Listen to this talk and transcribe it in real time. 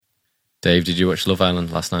Dave, did you watch Love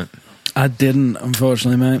Island last night? I didn't,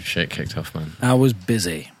 unfortunately, mate. Shit kicked off, man. I was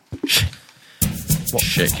busy.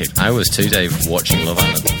 Shit kicked. I was too, Dave, watching Love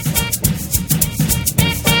Island.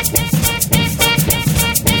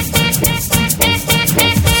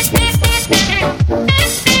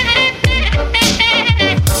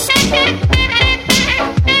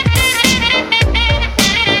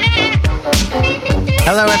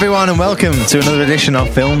 Hello everyone and welcome to another edition of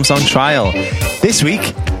Films on Trial. This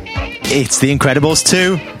week, it's The Incredibles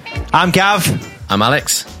 2. I'm Gav. I'm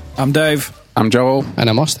Alex. I'm Dave. I'm Joel. And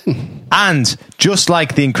I'm Austin. And just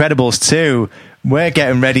like The Incredibles 2, we're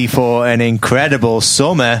getting ready for an incredible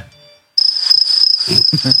summer.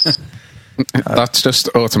 That's just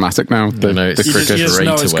automatic now. The cricket you just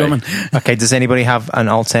know it's coming. Okay, does anybody have an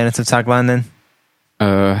alternative tagline then?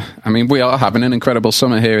 I mean, we are having an incredible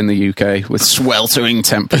summer here in the UK with sweltering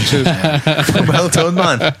temperatures. Well done,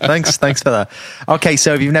 man. Thanks for that. Okay,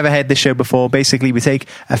 so if you've never heard this show before, basically we take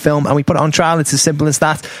a film and we put it on trial. It's as simple as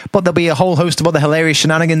that. But there'll be a whole host of other hilarious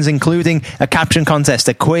shenanigans, including a caption contest,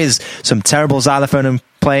 a quiz, some terrible xylophone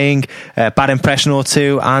playing, a bad impression or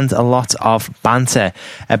two, and a lot of banter.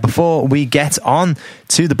 Before we get on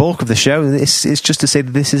to the bulk of the show, this is just to say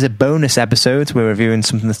that this is a bonus episode. We're reviewing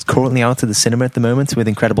something that's currently out of the cinema at the moment with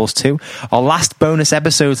Incredibles 2. Our last bonus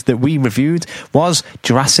episode that we reviewed was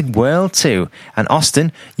Jurassic World 2. And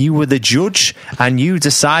Austin, you were the judge and you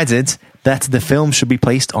decided that the film should be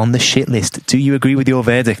placed on the shit list. Do you agree with your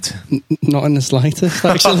verdict? Not in the slightest,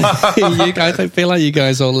 actually. I feel like you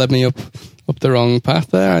guys all led me up the wrong path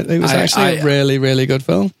there. It was actually a really, really good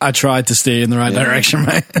film. I tried to steer in the right direction,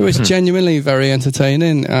 mate. It was genuinely very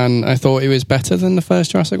entertaining, and I thought it was better than the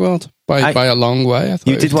first Jurassic World by a long way. I thought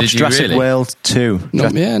you did watch Jurassic World 2?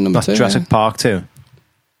 Number 2. Jurassic Park 2.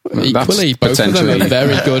 Equally, both of them are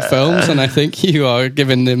very good films, and I think you are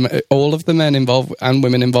giving them, all of the men involved and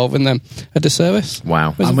women involved in them, a disservice.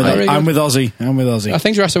 Wow. I'm with Ozzy. I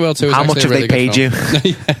think Jurassic World 2 was How much have really they paid you?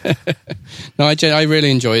 No, I really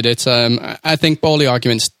enjoyed it. I think all the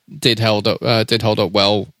arguments did hold up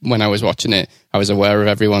well when I was watching it. I was aware of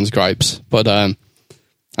everyone's gripes, but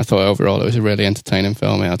I thought overall it was a really entertaining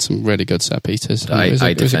film. It had some really good set pieces.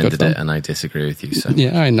 I defended it and I disagree with you. So.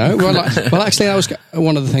 Yeah, I know. Well, actually, that was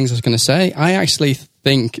one of the things I was going to say. I actually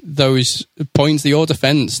think those points, your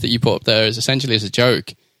defence that you put up there is essentially as a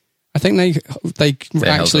joke. I think they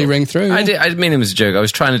actually ring through. Yeah. I didn't mean it was a joke. I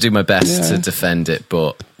was trying to do my best to defend it,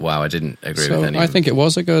 but wow, I didn't agree with anyone. I think it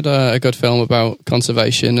was a good film about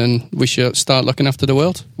conservation, and we should start looking after the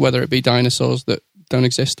world, whether it be dinosaurs that don't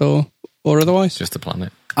exist or otherwise. Just the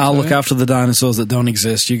planet. I'll look after the dinosaurs that don't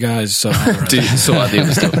exist. You guys sort out the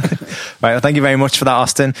other stuff. Right, well, thank you very much for that,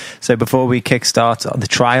 Austin. So before we kickstart the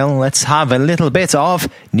trial, let's have a little bit of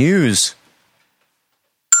news.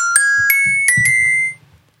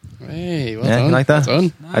 Hey, well done. You like that? Well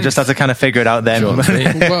done. Nice. I just had to kind of figure it out then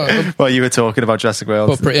while you were talking about Jurassic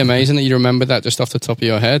World. But pretty amazing that you remembered that just off the top of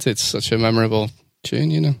your head. It's such a memorable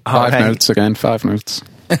tune, you know. 5 notes again, 5 notes.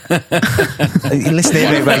 Listen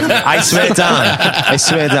here, right? I swear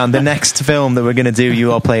down, the next film that we're going to do,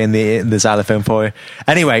 you are playing the xylophone for it.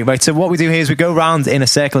 Anyway, right, so what we do here is we go round in a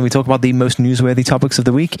circle and we talk about the most newsworthy topics of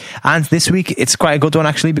the week. And this week, it's quite a good one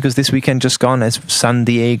actually, because this weekend just gone is San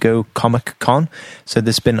Diego Comic-Con. So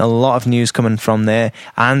there's been a lot of news coming from there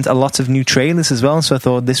and a lot of new trailers as well. So I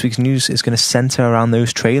thought this week's news is going to centre around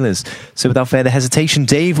those trailers. So without further hesitation,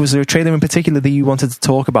 Dave, was there a trailer in particular that you wanted to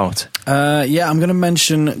talk about? Yeah, I'm going to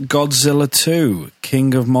mention Godzilla 2,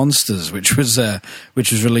 King of Monsters, which was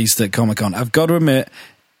released at Comic-Con. I've got to admit,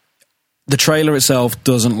 the trailer itself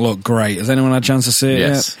doesn't look great. Has anyone had a chance to see it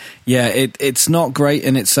yet? Yeah, it's not great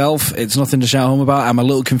in itself. It's nothing to shout home about. I'm a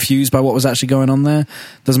little confused by what was actually going on there.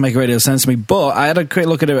 Doesn't make a great deal of sense to me. But I had a quick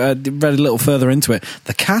look at it. I read a little further into it.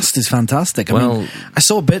 The cast is fantastic. I mean, I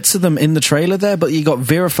saw bits of them in the trailer there, but you got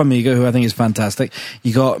Vera Farmiga, who I think is fantastic.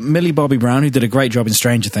 You got Millie Bobby Brown, who did a great job in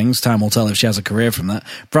Stranger Things. Time will tell if she has a career from that.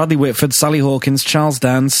 Bradley Whitford, Sally Hawkins, Charles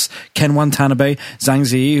Dance, Ken Watanabe, Zhang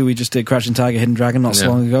Ziyi, who we just did Crouching Tiger, Hidden Dragon not so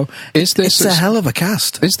long ago. It's a hell of a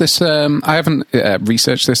cast. Is this, I haven't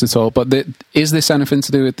researched this at all, but is this anything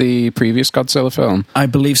to do with the previous Godzilla film? I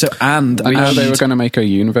believe so. And we know they were going to make a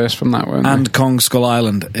universe from that one. And Kong Skull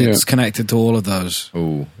Island. It's connected to all of those.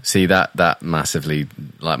 Oh, see, that massively,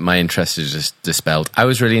 like, my interest is just dispelled. I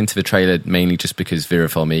was really into the trailer mainly just because Vera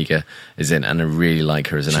Farmiga is in, and I really like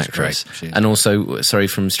her as an actress. And also,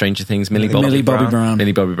 from Stranger Things, Millie Bobby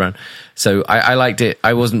Brown. So I liked it.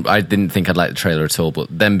 I didn't think I'd like the trailer at all, but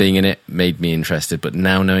them being in it made me interested. But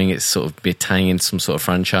now knowing it's sort of be tying in some sort of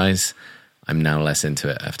franchise, I'm now less into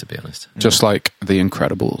it, I have to be honest. Just like The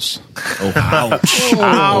Incredibles. Oh, ouch.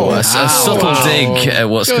 A subtle dig at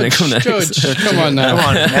what's going to come next. Judge, come on now.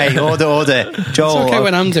 Come on. Hey, order. Joel. It's okay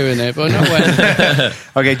when I'm doing it, but not when...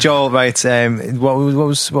 Okay, Joel, right.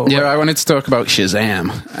 What Yeah, I wanted to talk about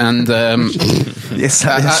Shazam. And Yes,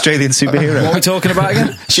 Australian superhero. What are we talking about again?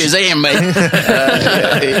 Shazam,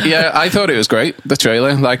 mate. Yeah, I thought it was great, the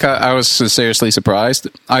trailer. Like, I was seriously surprised.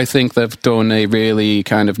 I think they've done a really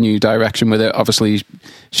kind of new direction with it. Obviously,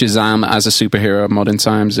 Shazam as a superhero of modern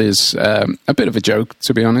times is a bit of a joke,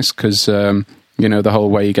 to be honest, because the whole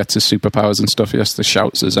way he gets his superpowers and stuff, he has to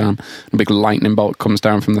shout Shazam. A big lightning bolt comes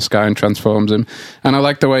down from the sky and transforms him. And I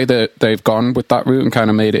like the way that they've gone with that route and kind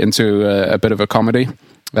of made it into a bit of a comedy.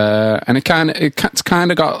 And it's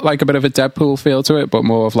kind of got like a bit of a Deadpool feel to it, but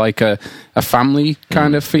more of like a family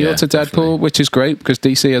kind of feel to Deadpool, definitely. Which is great because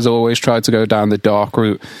DC has always tried to go down the dark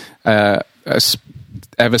route.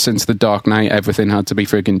 Ever since The Dark Knight, everything had to be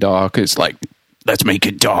friggin' dark. It's like, let's make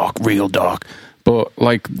it dark, real dark. But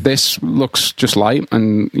like this looks just light,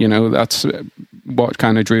 and that's what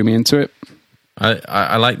kind of drew me into it.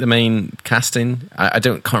 I like the main casting. I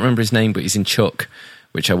can't remember his name, but he's in Chuck,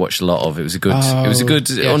 which I watched a lot of. It was a good.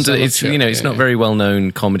 It's not very well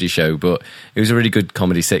known comedy show, but it was a really good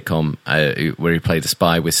comedy sitcom where he played a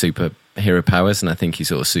spy with superhero powers, and I think he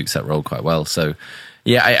sort of suits that role quite well. So,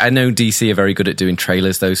 yeah, I know DC are very good at doing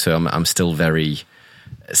trailers though, so I'm still very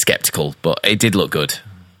skeptical, but it did look good.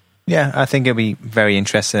 Yeah, I think it'll be very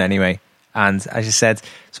interesting anyway. And as you said,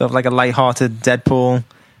 sort of like a light-hearted Deadpool.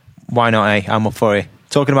 Why not, eh? I'm up for it.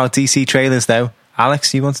 Talking about DC trailers though,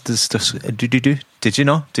 Alex, you wanted to discuss... Did you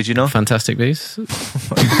know? Fantastic Beasts?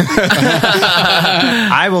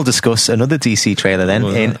 I will discuss another DC trailer then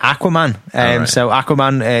in Aquaman. Right. So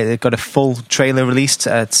Aquaman got a full trailer released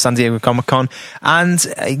at San Diego Comic-Con, and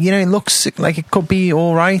it looks like it could be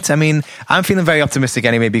all right. I mean, I'm feeling very optimistic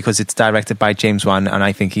anyway because it's directed by James Wan, and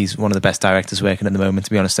I think he's one of the best directors working at the moment,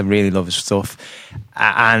 to be honest. I really love his stuff.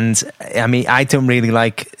 And I mean, I don't really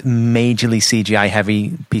like majorly CGI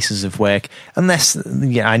heavy pieces of work unless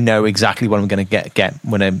I know exactly what I'm going to get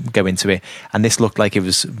when I go into it. And this looked like it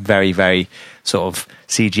was very, very sort of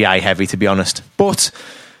CGI heavy, to be honest. But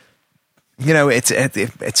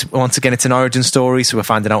it's once again, it's an origin story, so we're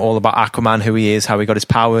finding out all about Aquaman, who he is, how he got his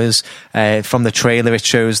powers. From the trailer, it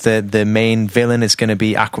shows that the main villain is going to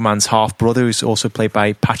be Aquaman's half brother, who's also played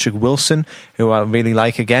by Patrick Wilson, who I really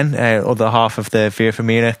like again, other half of the Vera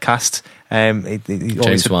Farmiga cast. He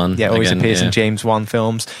always appears in James Wan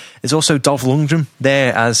films. There's also Dolph Lundgren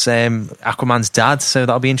there as Aquaman's dad, so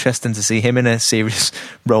that'll be interesting to see him in a serious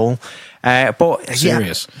role.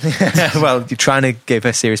 Serious. Well, you're trying to give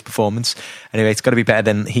a serious performance. Anyway, it's got to be better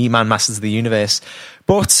than He-Man Masters of the Universe.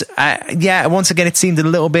 But once again, it seemed a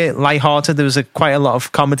little bit lighthearted. There was quite a lot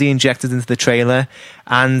of comedy injected into the trailer,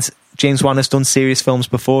 and James Wan has done serious films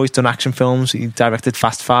before. He's done action films. He directed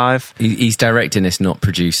Fast 5. He's directing this, not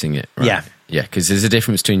producing it, right? Yeah. Yeah, because there's a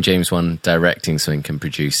difference between James Wan directing something and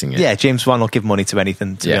producing it. Yeah, James Wan will give money to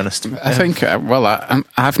anything, to be honest. I think,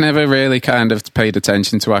 I've never really kind of paid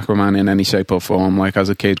attention to Aquaman in any shape or form, like as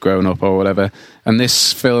a kid growing up or whatever. And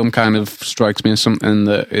this film kind of strikes me as something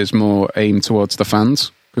that is more aimed towards the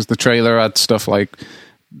fans, because the trailer had stuff like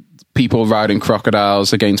people riding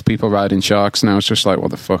crocodiles against people riding sharks. Now it's just like, what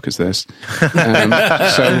the fuck is this?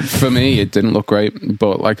 So for me, it didn't look great.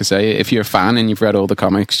 But like I say, if you're a fan and you've read all the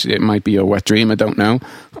comics, it might be your wet dream. I don't know.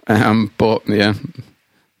 But yeah.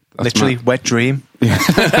 Literally, wet dream.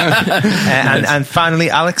 And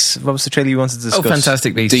finally, Alex, what was the trailer you wanted to discuss? Oh,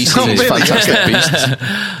 Fantastic Beasts. DC's Fantastic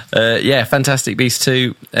Beasts. Fantastic Beasts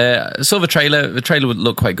 2. Saw the trailer. The trailer would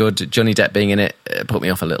look quite good. Johnny Depp being in it put me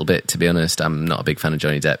off a little bit, to be honest. I'm not a big fan of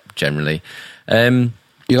Johnny Depp, generally. You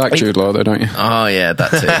like Jude Law, though, don't you? Oh, yeah,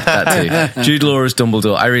 that too. Jude Law as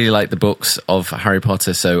Dumbledore. I really like the books of Harry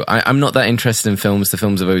Potter, so I'm not that interested in films. The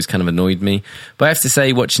films have always kind of annoyed me. But I have to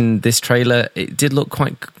say, watching this trailer, it did look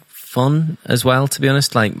quite fun as well, to be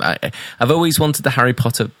honest. Like, I've always wanted the Harry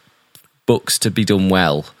Potter books to be done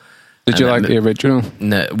well. Did you like the original?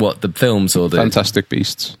 No, what, the films or the Fantastic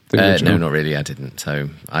Beasts? No, not really. I didn't. So,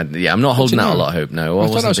 I'm not holding out a lot of hope. No, I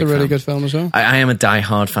thought that was a really good film as well. I am a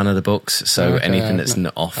die-hard fan of the books, so anything that's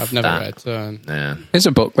not off. I've never read. Yeah, it's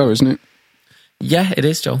a book, though, isn't it? Yeah, it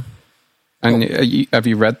is, Joel. And have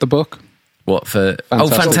you read the book? What for?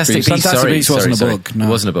 Fantastic Beasts. Fantastic Beasts wasn't a book. No. It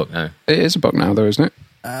wasn't a book. No, it is a book now, though, isn't it?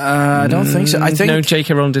 I don't think so. I think no.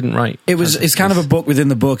 J.K. Rowling didn't write. It's kind of a book within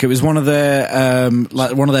the book. It was one of their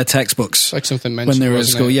one of their textbooks, like something mentioned when they were at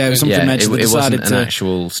school. Yeah, it was something mentioned. It wasn't an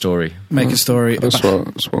actual story. Make a story. I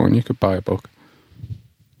sworn you could buy a book.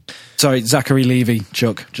 Sorry, Zachary Levi,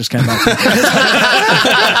 Chuck, just came back.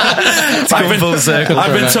 I've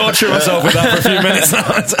been torturing myself with that for a few minutes now.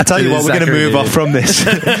 I tell you what, we're going to move off from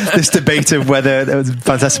this debate of whether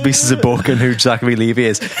Fantastic Beasts is a book and who Zachary Levi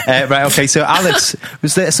is. Right, okay, so Alex,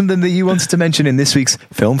 was there something that you wanted to mention in this week's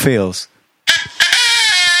Film Feels?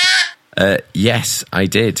 Yes, I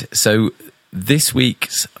did. So this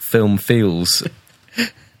week's Film Feels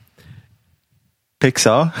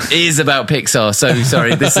Pixar is about Pixar. So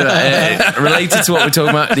sorry, this is related to what we're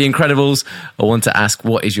talking about, The Incredibles. I want to ask,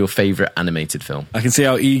 what is your favourite animated film? I can see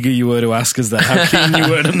how eager you were to ask us that, how keen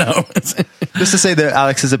you were to know. Just to say that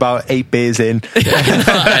Alex is about 8 beers in.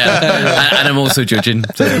 and I'm also judging.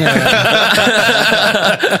 So.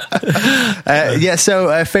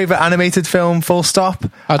 So favourite animated film, full stop?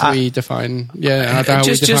 How do we define? Yeah, how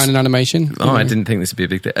we define an animation? Oh, I didn't think this would be a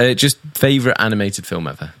big thing. Just favourite animated film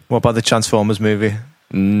ever. What about the Transformers movie?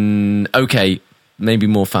 Okay, maybe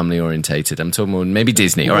more family orientated. I'm talking more maybe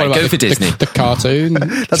Disney. All right, go for Disney. The cartoon.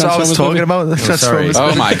 That's what I was talking about. Sorry.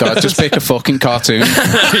 Oh my god! Just pick a fucking cartoon.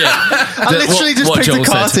 I literally just picked a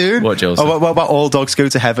cartoon. What Joel said. What about All Dogs Go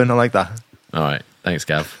to Heaven? I like that. All right, thanks,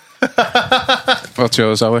 Gav. What's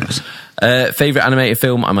yours, Alex? Favourite animated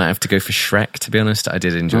film? I might have to go for Shrek. To be honest, I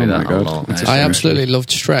did enjoy that a lot. I absolutely loved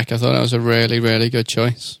Shrek. I thought that was a really, really good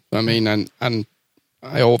choice. I mean, and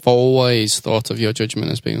I've always thought of your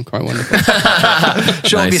judgment as being quite wonderful.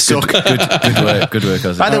 Nice. You suck. Good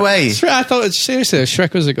work. By the way, I thought seriously,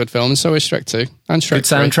 Shrek was a good film, and so is Shrek 2, and Shrek good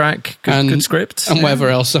soundtrack, good script, and whatever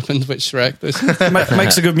else happened with Shrek.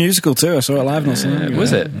 Makes a good musical too. I saw it live. Was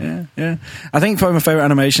it? Yeah. I think for my favourite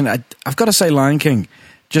animation, I've got to say Lion King,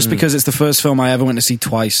 just because it's the first film I ever went to see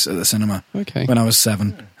twice at the cinema. Okay. When I was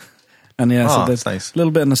 7, and so there's nice. A little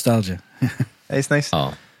bit of nostalgia. It's nice.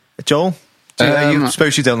 Oh. Joel. You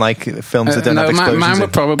suppose you don't like films that don't have explosions? Mine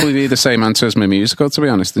would probably be the same answer as my musical, to be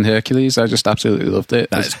honest. In Hercules, I just absolutely loved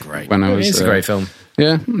it. That's great. It's a great film.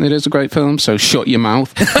 Yeah, it is a great film. So shut your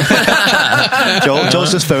mouth.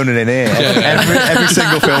 Joel's just phoning in here. Every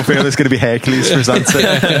single film feel is going to be Hercules for his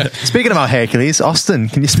answer. Speaking about Hercules, Austin,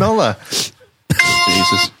 can you smell that?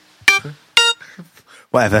 Jesus.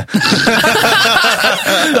 Whatever.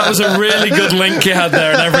 That was a really good link you had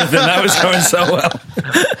there and everything. That was going so well.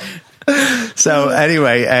 So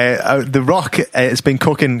anyway, The Rock has been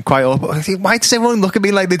cooking quite up. Why does everyone look at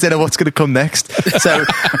me like they don't know what's going to come next? So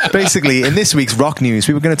basically, in this week's Rock News,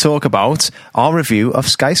 we were going to talk about our review of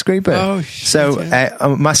Skyscraper. Oh, shit,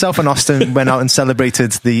 so myself and Austin went out and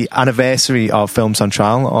celebrated the anniversary of Films on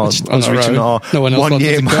Trial, or us reaching our 1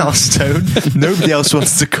 year milestone. Nobody else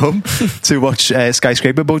wants to come to watch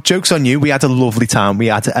Skyscraper, but joke's on you, we had a lovely time. We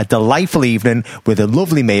had a delightful evening with a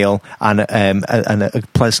lovely meal and a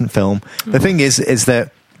pleasant film. The thing is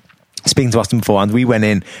that, speaking to Austin beforehand, we went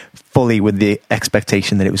in fully with the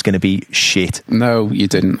expectation that it was going to be shit. No, you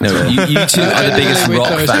didn't. No, you two are the biggest rock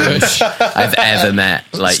fans I've ever met.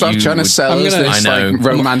 Like, stop trying to sell us this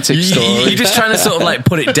romantic story. You're just trying to sort of like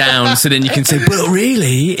put it down so then you can say, but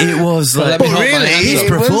really, it was like, his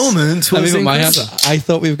performance was incredible. I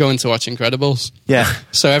thought we were going to watch Incredibles. Yeah.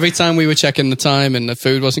 So every time we were checking the time and the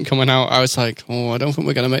food wasn't coming out, I was like, I don't think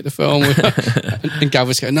we're going to make the film. And Gav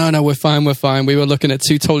was going, no, we're fine. We were looking at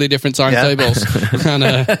 2 totally different timetables.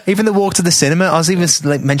 And even the walk to the cinema, Ozzy was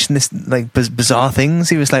like mentioning this like bizarre things.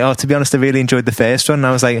 He was like, "Oh, to be honest, I really enjoyed the first one." And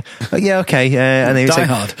I was like, "Oh, yeah, okay." And he was Die like,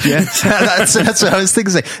 Hard. "Yeah, that's what I was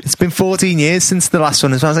thinking." Like, it's been 14 years since the last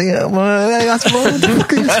one, and so I was like,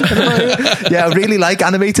 "Yeah, I really like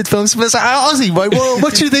animated films." But I was like, Ozzy,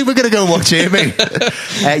 what do you think we're going to go and watch here, mate?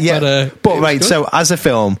 But right. So as a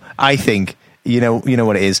film, I think. You know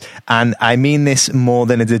what it is, and I mean this more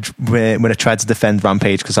than I did when I tried to defend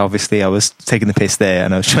Rampage, because obviously I was taking the piss there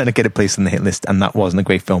and I was trying to get it placed on the hit list, and that wasn't a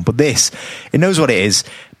great film. But this, it knows what it is.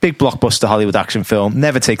 Big blockbuster Hollywood action film,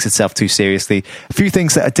 never takes itself too seriously. A few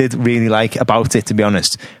things that I did really like about it, to be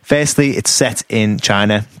honest. Firstly, it's set in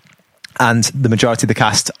China, and the majority of the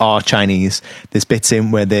cast are Chinese. There's bits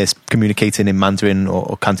in where they're communicating in Mandarin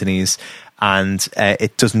or Cantonese, and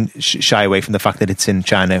it doesn't shy away from the fact that it's in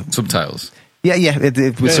China. Subtitles. Yeah,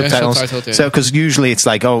 with subtitles. Yeah. So, because usually it's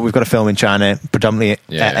like, we've got a film in China, predominantly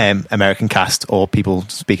American cast or people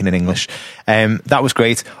speaking in English. That was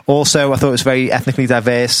great. Also, I thought it was very ethnically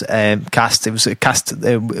diverse cast. It was a cast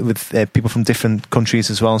with people from different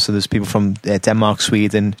countries as well. So there's people from Denmark,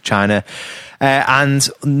 Sweden, China. And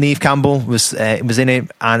Neve Campbell was in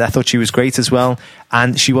it, and I thought she was great as well.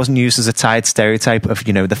 And she wasn't used as a tired stereotype of,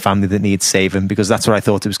 the family that needs saving, because that's what I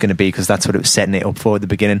thought it was going to be, because that's what it was setting it up for at the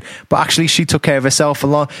beginning. But actually, she took care of herself a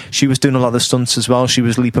lot. She was doing a lot of the stunts as well. She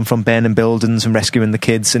was leaping from burning buildings and rescuing the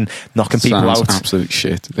kids and knocking people out. Absolute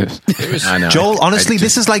shit. I know. Joel, honestly,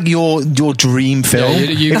 this is like your dream film.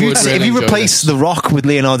 Yeah, if you replace The Rock with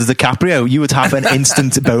Leonardo DiCaprio, you would have an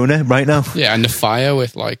instant boner right now. Yeah, and the fire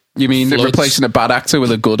with You mean floods. replacing a bad actor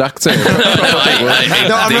with a good actor?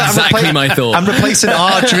 Exactly my thought. I'm replacing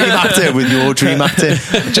our dream actor with your dream actor.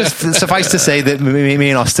 Just suffice to say that me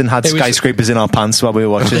and Austin had skyscrapers in our pants while we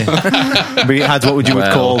were watching it. We had what you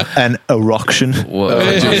would call an erection.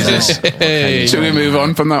 Jesus. Should we move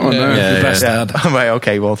on from that one? Yeah. Right,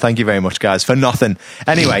 okay, well, thank you very much, guys, for nothing.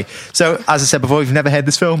 Anyway, so as I said before, if you've never heard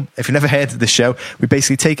this film, if you've never heard this show, we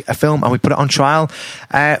basically take a film and we put it on trial.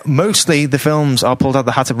 Mostly the films are pulled out of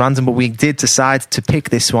the hat at random, but we did decide to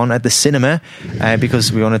pick this one at the cinema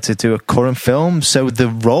because we wanted to do a current film. So the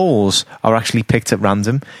roles are actually picked at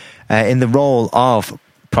random. In the role of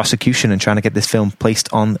prosecution and trying to get this film placed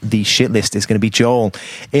on the shit list is going to be Joel.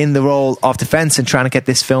 In the role of defense and trying to get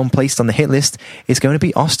this film placed on the hit list is going to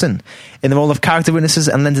be Austin. In the role of character witnesses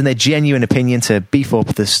and lending their genuine opinion to beef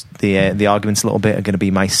up the arguments a little bit are going to be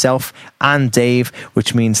myself and Dave,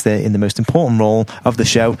 which means that in the most important role of the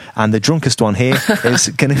show and the drunkest one here is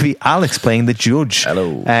going to be Alex playing the judge.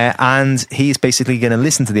 Hello. And he's basically going to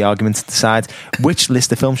listen to the arguments and decide which list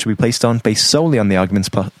the film should be placed on based solely on the arguments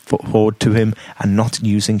put forward to him and not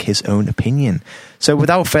using his own opinion. So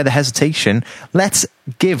without further hesitation, let's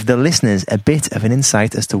give the listeners a bit of an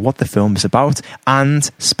insight as to what the film is about and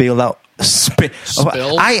spill out. I'm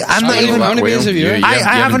not even. How many beers have you had? I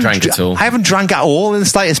haven't drank at all. I haven't drank at all in the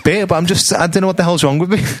slightest bit, but I don't know what the hell's wrong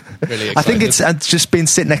with me. Really I think excited. I've just been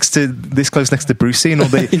sitting this close next to Brucey and all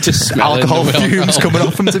the Just smelling alcohol the fumes alcohol. coming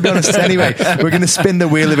off him, to be honest. Anyway, we're going to spin the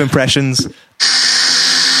wheel of impressions.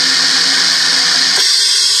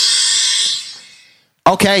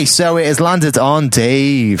 Okay, so it has landed on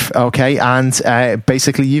Dave. Okay, and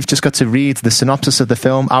basically you've just got to read the synopsis of the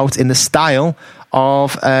film out in the style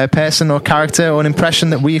of a person or character or an impression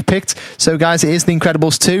that we've picked. So guys, it is The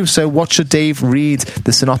Incredibles 2. So what should Dave read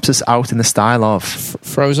the synopsis out in the style of?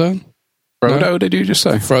 Frozone? Frodo, did you just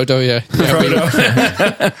say? Frodo, yeah.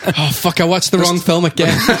 Oh, fuck, I watched the wrong film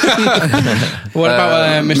again. What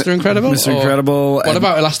about Mr. Incredible? Mr. Incredible. What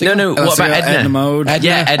about Elastic? No. What about Edna? Edna Mode.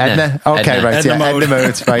 Yeah, Edna. Okay, right. Edna Mode. Edna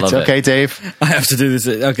Mode. Right. Love Okay, it. Dave. I have to do this.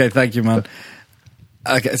 Okay, thank you, man.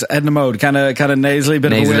 Okay, so Edna Mode, kind of nasally,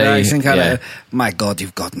 bit of a weird accent, my God,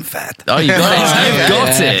 you've gotten fat. Oh, you got it. You've got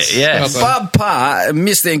Yes. it. Yes. Papa,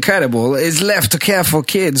 Mr. Incredible, is left to care for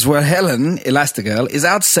kids while Helen, Elastigirl, is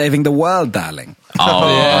out saving the world, darling. Oh,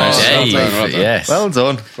 Yes. Dave. Well done. Yes. Well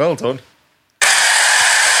done. Well done.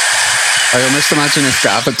 I almost imagine if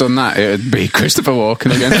Gav had done that, it would be Christopher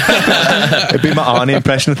Walken again. It'd be my Arnie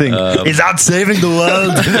impression thing. He's out saving the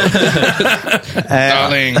world.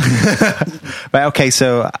 Darling. Right, okay,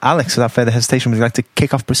 so Alex, without further hesitation, would you like to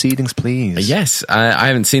kick off proceedings, please? Yes, I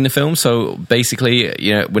haven't seen the film, so basically,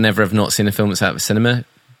 whenever I've not seen a film that's out of the cinema,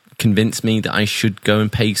 convince me that I should go and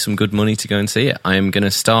pay some good money to go and see it. I am going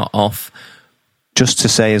to start off. Just to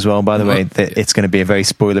say as well, by the way, that it's going to be a very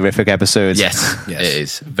spoilerific episode. Yes, it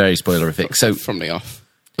is very spoilerific. So From the off.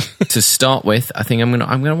 to start with, I think I'm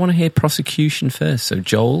gonna want to hear prosecution first. So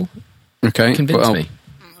Joel, Okay. convince me.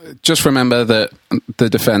 Just remember that the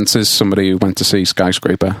defence is somebody who went to see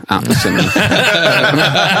Skyscraper at the cinema.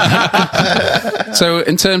 So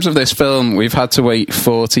in terms of this film, we've had to wait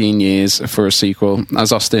 14 years for a sequel,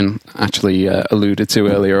 as Austin actually alluded to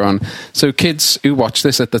earlier on. So kids who watched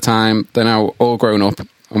this at the time, they're now all grown up.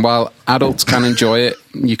 And while adults can enjoy it,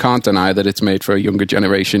 you can't deny that it's made for a younger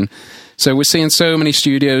generation. So we're seeing so many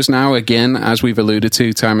studios now, again, as we've alluded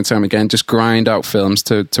to time and time again, just grind out films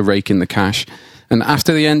to rake in the cash. And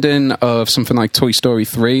after the ending of something like Toy Story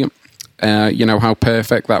 3, how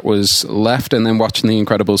perfect that was left, and then watching The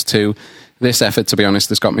Incredibles 2, this effort, to be honest,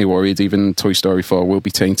 has got me worried. Even Toy Story 4 will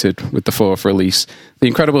be tainted with the fourth release.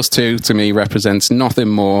 The Incredibles 2, to me, represents nothing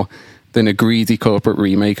more than a greedy corporate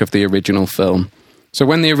remake of the original film. So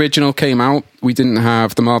when the original came out, we didn't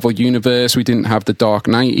have the Marvel Universe, we didn't have The Dark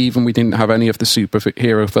Knight even, we didn't have any of the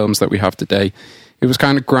superhero films that we have today. It was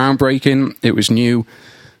kind of groundbreaking, it was new.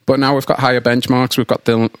 But now we've got higher benchmarks, we've got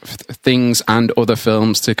things and other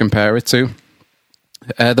films to compare it to.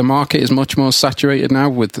 The market is much more saturated now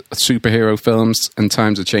with superhero films, and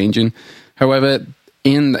times are changing. However,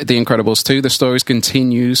 in The Incredibles 2, the story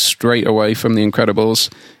continues straight away from The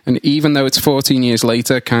Incredibles. And even though it's 14 years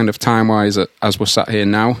later, kind of time-wise, as we're sat here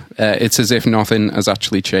now, it's as if nothing has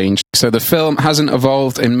actually changed. So the film hasn't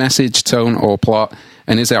evolved in message, tone, or plot,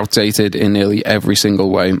 and is outdated in nearly every single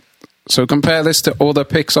way. So compare this to other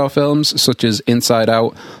Pixar films, such as Inside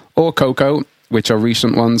Out or Coco, which are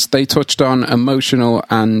recent ones. They touched on emotional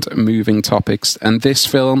and moving topics, and this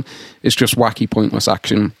film is just wacky, pointless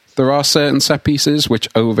action. There are certain set pieces which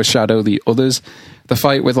overshadow the others. The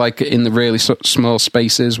fight with, like, in the really small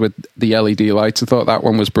spaces with the LED lights, I thought that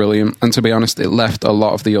one was brilliant. And to be honest, it left a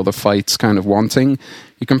lot of the other fights kind of wanting.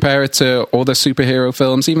 You compare it to other superhero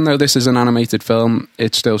films, even though this is an animated film,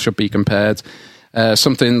 it still should be compared.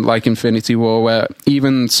 Something like Infinity War, where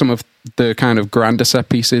even some of the kind of grander set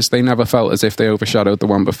pieces, they never felt as if they overshadowed the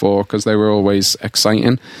one before, because they were always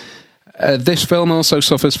exciting. This film also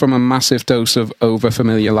suffers from a massive dose of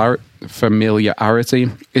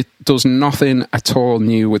over-familiarity. It does nothing at all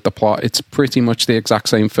new with the plot. It's pretty much the exact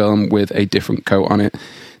same film with a different coat on it.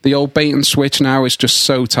 The old bait and switch now is just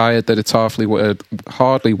so tired that it's hardly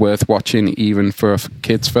worth watching, even for a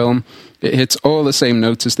kids' film. It hits all the same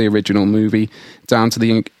notes as the original movie, down to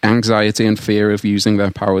the anxiety and fear of using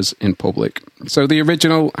their powers in public. So the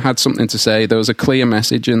original had something to say. There was a clear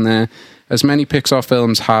message in there, as many Pixar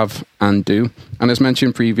films have and do. And as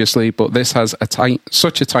mentioned previously, but this has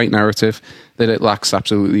such a tight narrative that it lacks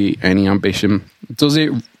absolutely any ambition. Does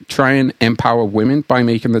it try and empower women by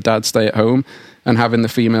making the dad stay at home and having the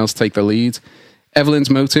females take the lead? Evelyn's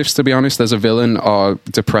motives, to be honest, as a villain are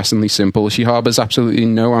depressingly simple. She harbours absolutely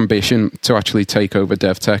no ambition to actually take over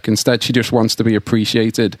DevTech. Instead, she just wants to be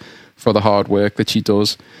appreciated for the hard work that she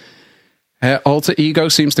does. Her alter ego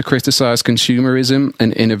seems to criticise consumerism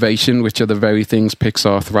and innovation, which are the very things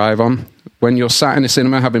Pixar thrive on. When you're sat in a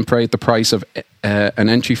cinema having paid the price of an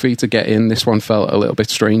entry fee to get in, this one felt a little bit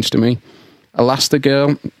strange to me.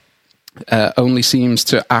 Elastigirl only seems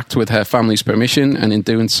to act with her family's permission, and in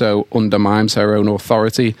doing so undermines her own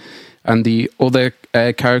authority. And the other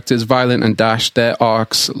characters, Violet and Dash, their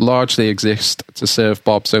arcs largely exist to serve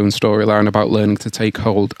Bob's own storyline about learning to take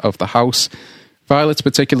hold of the house. Violet's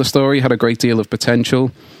particular story had a great deal of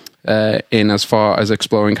potential in as far as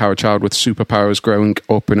exploring how a child with superpowers growing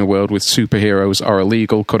up in a world with superheroes are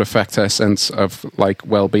illegal could affect her sense of, like,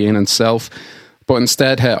 well-being and self. But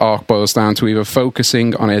instead, her arc boils down to either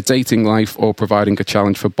focusing on her dating life or providing a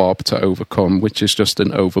challenge for Bob to overcome, which is just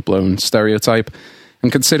an overblown stereotype.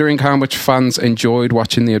 And considering how much fans enjoyed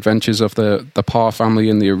watching the adventures of the Parr family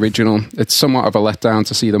in the original, it's somewhat of a letdown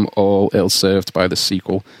to see them all ill-served by the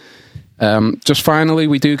sequel. Just finally,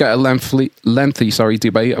 we do get a lengthy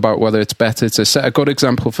debate about whether it's better to set a good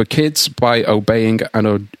example for kids by obeying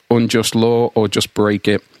an unjust law or just break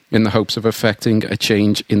it in the hopes of affecting a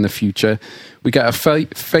change in the future. We get a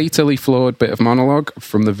fatally flawed bit of monologue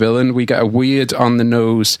from the villain. We get a weird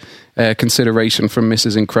on-the-nose consideration from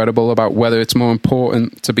Mrs. Incredible about whether it's more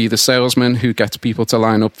important to be the salesman who gets people to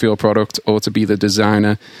line up for your product or to be the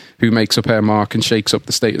designer who makes up her mark and shakes up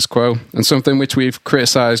the status quo. And something which we've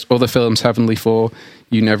criticised other films heavily for,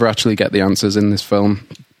 you never actually get the answers in this film.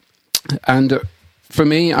 And for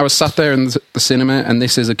me, I was sat there in the cinema, and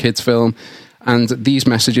this is a kids' film, and these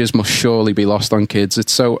messages must surely be lost on kids.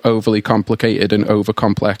 It's so overly complicated and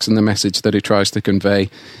over-complex in the message that it tries to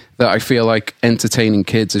convey that I feel like entertaining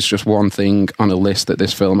kids is just one thing on a list that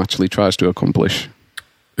this film actually tries to accomplish.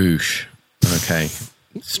 Oosh. Okay.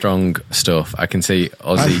 Strong stuff. I can see,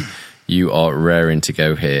 Ozzy, you are raring to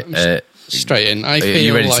go here. Straight in. I are feel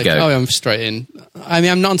you ready like, to go? Oh, I'm straight in. I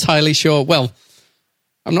mean, I'm not entirely sure. Well,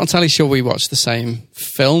 I'm not entirely sure we watched the same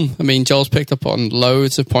film. I mean, Joel's picked up on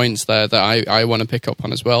loads of points there that I want to pick up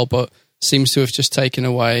on as well, but seems to have just taken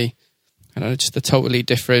away, I don't know, just a totally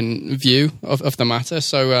different view of the matter.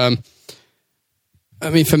 So, I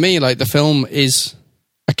mean, for me, like, the film is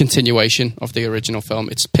a continuation of the original film.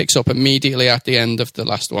 It picks up immediately at the end of the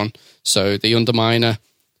last one. So the Underminer,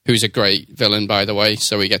 who's a great villain, by the way,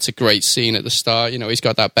 so he gets a great scene at the start. You know, he's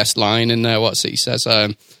got that best line in there. What's it? He says,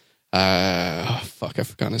 I've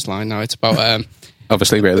forgotten his line now. It's about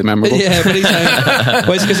obviously really memorable. Yeah, but he's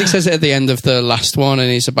well, it's because he says it at the end of the last one, and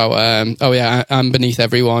he's about I'm beneath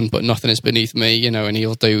everyone, but nothing is beneath me. You know, and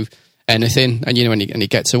he'll do anything, and you know, and he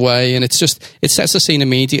gets away, and it sets the scene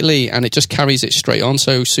immediately, and it just carries it straight on.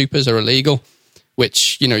 So supers are illegal,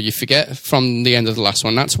 which, you know, you forget from the end of the last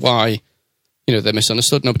one. That's why, you know, they're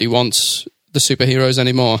misunderstood. Nobody wants the superheroes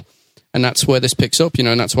anymore. And that's where this picks up, you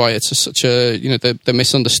know, and that's why it's such a, you know, they're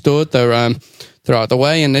misunderstood, they're out of the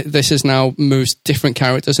way, and this is now moves different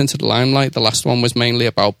characters into the limelight. The last one was mainly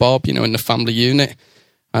about Bob, you know, in the family unit,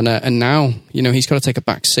 and now, you know, he's got to take a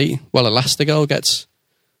back seat while Elastigirl gets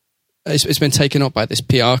it's been taken up by this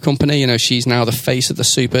PR company. You know, she's now the face of the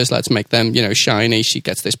supers. Let's make them, you know, shiny. She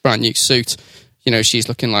gets this brand new suit. You know, she's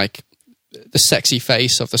looking like the sexy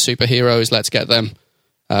face of the superheroes. Let's get them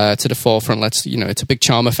to the forefront. Let's, you know, it's a big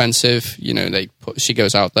charm offensive. You know, she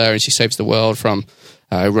goes out there and she saves the world from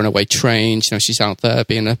runaway trains. You know, she's out there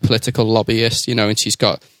being a political lobbyist, you know, and she's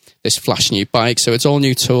got this flash new bike. So it's all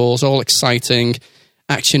new tools, all exciting,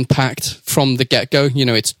 action-packed from the get-go. You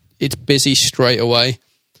know, it's busy straight away,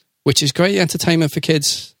 which is great entertainment for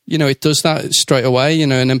kids. You know, it does that straight away, you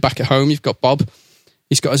know, and then back at home, you've got Bob.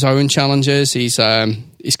 He's got his own challenges. He's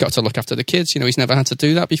got to look after the kids. You know, he's never had to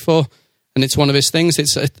do that before. And it's one of his things.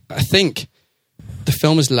 I think the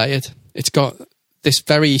film is layered. It's got this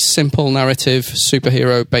very simple narrative,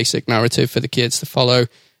 superhero basic narrative for the kids to follow.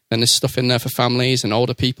 Then there's stuff in there for families and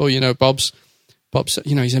older people. You know, Bob's,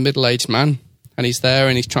 you know, he's a middle-aged man and he's there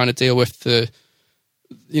and he's trying to deal with the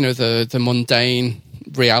mundane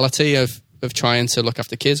reality of trying to look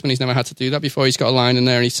after kids when he's never had to do that before. He's got a line in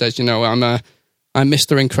there and he says, you know, I'm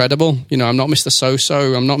Mr. Incredible. You know, I'm not Mr.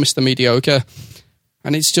 So-so. I'm not Mr. Mediocre.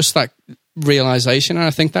 And it's just that realization. And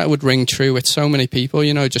I think that would ring true with so many people,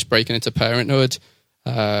 you know, just breaking into parenthood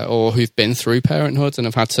or who've been through parenthood and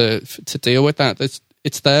have had to deal with that.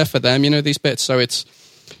 It's there for them, you know, these bits. So it's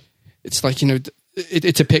like, you know,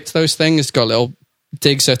 it depicts those things. It's got little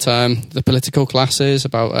digs at the political classes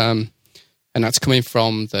about, and that's coming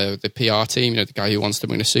from the PR team, you know, the guy who wants to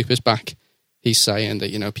bring the supers back. He's saying that,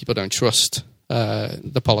 you know, people don't trust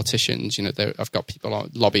the politicians. You know, I've got people,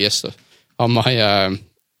 lobbyists on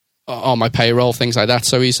my payroll, things like that.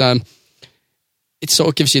 So he's it sort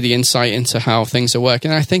of gives you the insight into how things are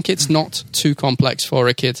working. And I think it's not too complex for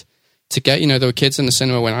a kid to get. You know, there were kids in the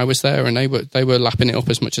cinema when I was there, and they were lapping it up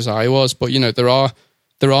as much as I was. But you know, there are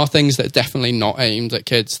things that are definitely not aimed at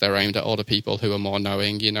kids. They're aimed at older people who are more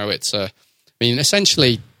knowing. You know, it's I mean,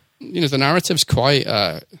 essentially, you know, the narrative's quite.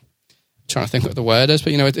 Trying to think what the word is,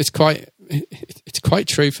 but you know, it's quite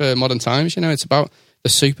true for modern times. You know, it's about the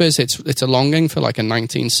supers. It's a longing for like a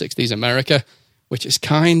 1960s America, which is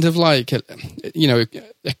kind of like, you know,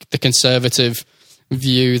 the conservative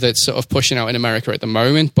view that's sort of pushing out in America at the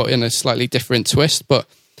moment, but in a slightly different twist. But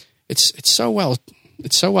it's so well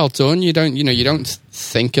done. You don't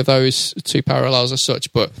think of those two parallels as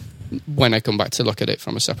such, but when I come back to look at it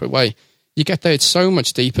from a separate way, you get there. It's so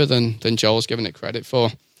much deeper than Joel's given it credit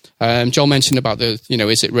for. Joel mentioned about is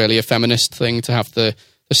it really a feminist thing to have the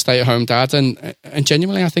stay-at-home dad? And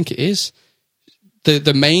genuinely, I think it is.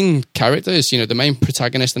 The main characters, you know, the main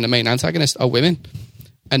protagonist and the main antagonist are women.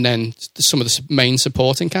 And then some of the main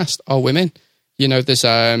supporting cast are women. You know, there's,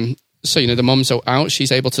 so, you know, the mum's out.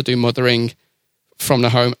 She's able to do mothering from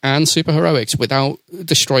the home and superheroics without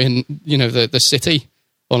destroying, you know, the city.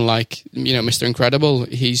 Unlike, you know, Mr. Incredible,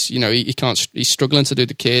 he's, you know, he can't, he's struggling to do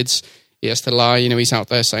the kids. He has to lie, you know, he's out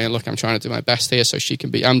there saying, look, I'm trying to do my best here so she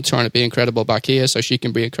can be, I'm trying to be incredible back here so she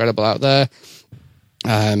can be incredible out there.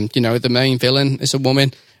 You know, the main villain is a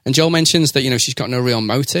woman. And Joel mentions that, you know, she's got no real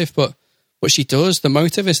motive, but what she does, the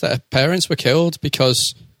motive is that her parents were killed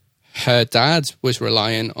because her dad was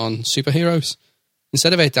relying on superheroes.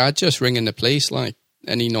 Instead of her dad just ringing the police like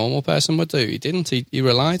any normal person would do, he didn't. He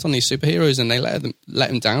relied on these superheroes and they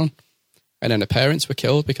let him down. And then her parents were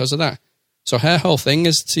killed because of that. So her whole thing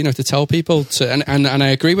is, you know, to tell people to, and I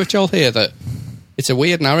agree with Joel here that it's a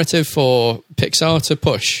weird narrative for Pixar to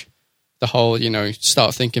push the whole, you know,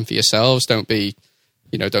 start thinking for yourselves. Don't be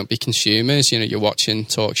consumers. You know, you're watching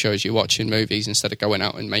talk shows, you're watching movies instead of going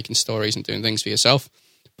out and making stories and doing things for yourself.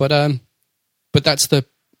 But that's the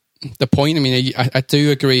point. I mean, I do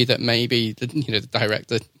agree that maybe the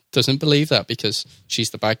director doesn't believe that because she's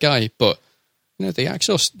the bad guy, but you know, the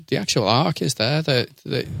actual arc is there.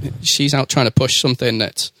 That she's out trying to push something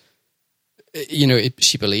that, you know,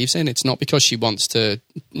 she believes in. It's not because she wants to,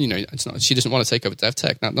 you know, it's not. She doesn't want to take over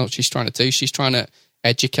DevTech. That's not what she's trying to do. She's trying to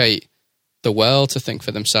educate the world to think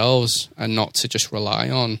for themselves and not to just rely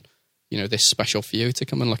on, you know, this special few to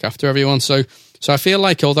come and look after everyone. So I feel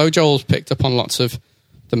like although Joel's picked up on lots of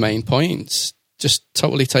the main points, just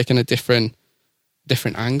totally taken a different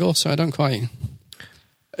see.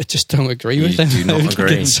 I just don't agree with him. Do not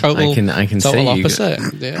agree. I can see opposite.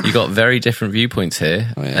 You got very different viewpoints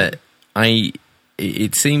here. Oh, yeah.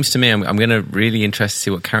 It seems to me, I'm going to really interested to see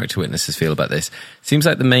what character witnesses feel about this. It seems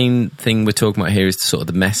like the main thing we're talking about here is sort of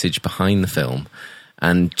the message behind the film.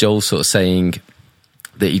 And Joel's sort of saying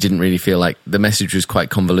that he didn't really feel like the message was quite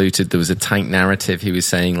convoluted. There was a tight narrative. He was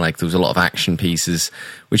saying like there was a lot of action pieces,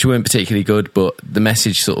 which weren't particularly good, but the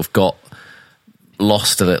message sort of got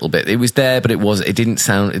lost a little bit. It was there, but it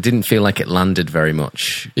didn't feel like it landed very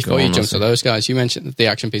much. Before you jump to those guys, you mentioned that the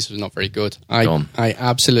action pieces were not very good. I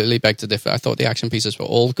absolutely beg to differ. I thought the action pieces were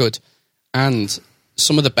all good, and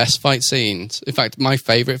some of the best fight scenes. In fact, my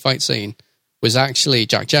favourite fight scene was actually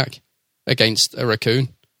Jack against a raccoon.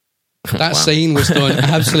 That scene was done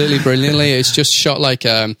absolutely brilliantly. It's just shot like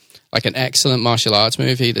an excellent martial arts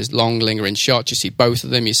movie. There's long, lingering shots. You see both of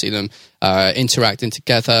them. You see them interacting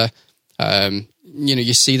together.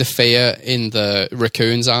 You see the fear in the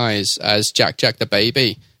raccoon's eyes as Jack the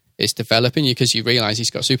baby is developing you, because you realise he's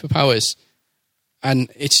got superpowers. And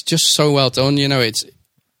it's just so well done.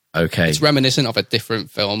 It's reminiscent of a different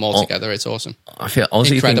film altogether. It's awesome. I feel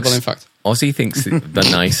incredible. In fact, Ozzy thinks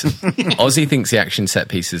they're nice. Ozzy thinks the action set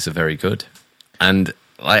pieces are very good, and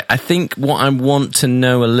I think what I want to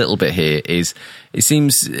know a little bit here is, it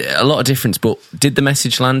seems a lot of difference, but did the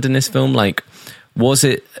message land in this film? Like, was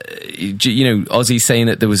it, Ozzy saying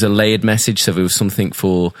that there was a layered message, so there was something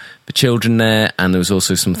for the children there, and there was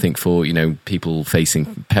also something for, people facing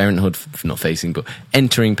parenthood, not facing, but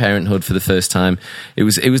entering parenthood for the first time. It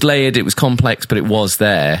was layered, it was complex, but it was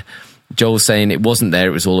there. Joel's saying it wasn't there,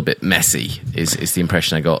 it was all a bit messy, is the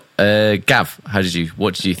impression I got. Gav,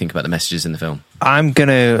 what did you think about the messages in the film? I'm going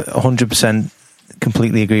to 100%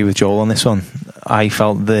 completely agree with Joel on this one. I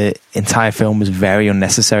felt the entire film was very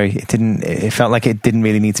unnecessary. It felt like it didn't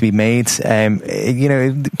really need to be made.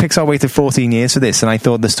 Pixar waited 14 years for this, and I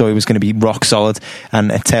thought the story was going to be rock solid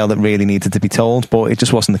and a tale that really needed to be told, but it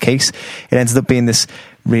just wasn't the case. It ended up being this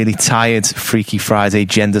really tired Freaky Friday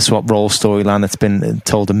gender swap role storyline that's been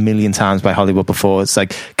told a million times by Hollywood before. It's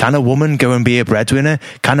like, can a woman go and be a breadwinner?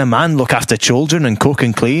 Can a man look after children and cook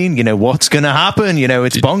and clean? What's going to happen?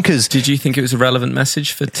 It's bonkers. Did you think it was a relevant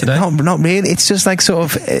message for today? Not really. It's just like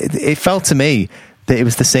it felt to me that it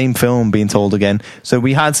was the same film being told again. So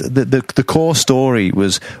we had the core story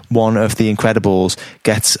was one of the Incredibles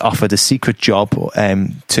gets offered a secret job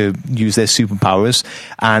to use their superpowers,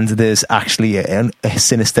 and there's actually a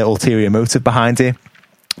sinister ulterior motive behind it.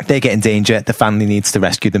 They get in danger, the family needs to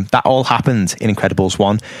rescue them. That all happened in Incredibles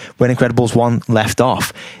 1. When Incredibles 1 left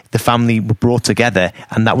off, the family were brought together,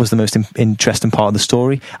 and that was the most interesting part of the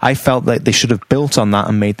story. I felt like they should have built on that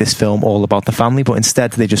and made this film all about the family, but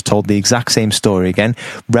instead they just told the exact same story again,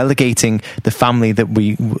 relegating the family that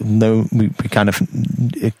we know we kind of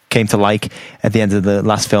came to like at the end of the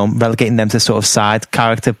last film, relegating them to sort of side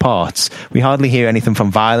character parts. We hardly hear anything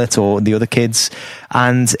from Violet or the other kids,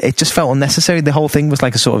 and it just felt unnecessary. The whole thing was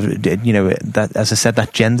like a sort of, that, as I said,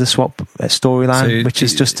 that gender swap storyline, which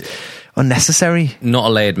is just unnecessary. Not a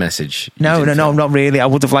layered message. No, not really. I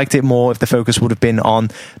would have liked it more if the focus would have been on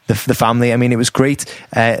the family. I mean, it was great,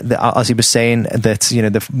 as he was saying, that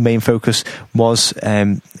the main focus was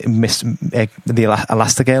the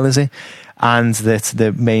Elastigirl, is he? And that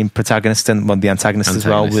the main protagonist and the antagonist as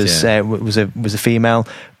well was a female.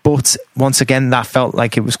 But once again, that felt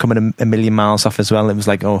like it was coming a million miles off as well. It was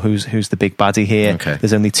like, oh, who's the big baddie here? Okay.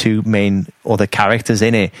 There's only two main other characters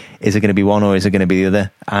in it. Is it going to be one or is it going to be the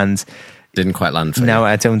other? And didn't quite land for you. No,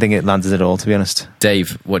 I don't think it landed at all, to be honest.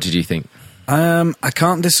 Dave, what did you think? I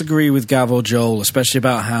can't disagree with Gav or Joel, especially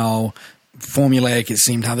about how formulaic it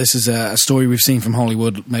seemed, how this is a story we've seen from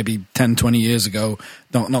Hollywood maybe 10, 20 years ago.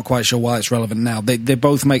 Not quite sure why it's relevant now. They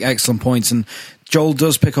both make excellent points, and Joel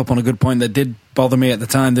does pick up on a good point that did bother me at the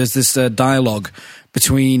time. There's this dialogue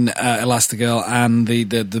between Elastigirl and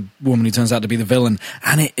the woman who turns out to be the villain,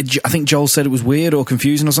 and I think Joel said it was weird or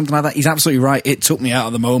confusing or something like that. He's absolutely right. It took me out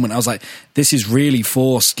of the moment. I was like, this is really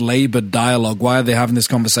forced, laboured dialogue. Why are they having this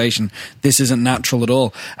conversation? This isn't natural at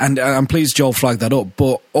all. And I'm pleased Joel flagged that up.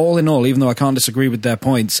 But all in all, even though I can't disagree with their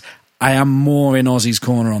points, I am more in Ozzy's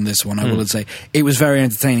corner on this one, I will say. It was very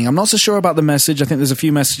entertaining. I'm not so sure about the message. I think there's a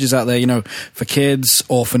few messages out there, for kids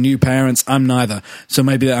or for new parents. I'm neither. So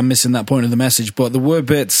maybe I'm missing that point of the message. But there were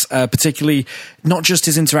bits, particularly not just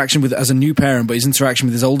his interaction with as a new parent, but his interaction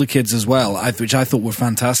with his older kids as well, which I thought were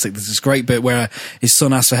fantastic. There's this great bit where his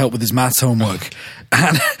son asks for help with his maths homework.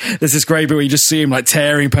 And there's this great bit where you just see him like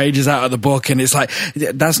tearing pages out of the book, and it's like,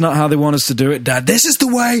 that's not how they want us to do it, Dad. This is the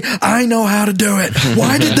way I know how to do it.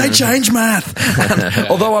 Why did they change math? And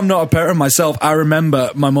although I'm not a parent myself, I remember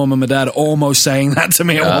my mum and my dad almost saying that to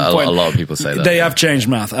me at one point. A lot of people say that. They have changed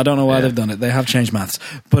math. I don't know why they've done it. They have changed maths.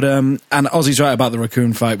 But and Ozzy's right about the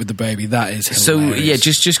raccoon fight with the baby. That is hilarious. So yeah,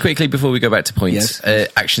 just quickly before we go back to points,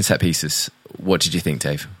 action set pieces. What did you think,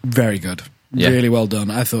 Dave? Very good. Yeah. Really well done.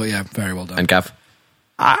 I thought, very well done. And Gav?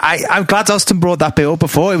 I'm glad Austin brought that bit up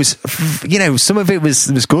before. It was, some of it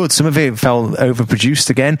was good. Some of it felt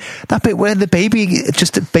overproduced again. That bit where the baby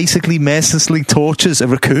just basically mercilessly tortures a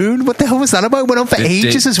raccoon. What the hell was that about? It went on for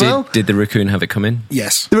ages as well. Did the raccoon have it come in?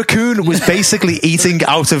 Yes. The raccoon was basically eating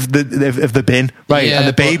out of the bin, right? Yeah, and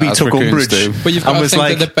the baby took umbrage. But you've got to was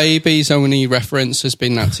think that the baby's only reference has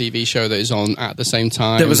been that TV show that is on at the same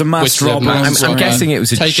time. There was a master robber. I'm guessing it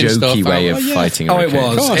was a jokey way of fighting a raccoon. It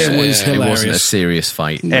was. It was hilarious. It wasn't a serious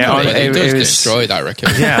fight. It does destroy that raccoon.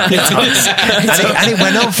 Yeah, and it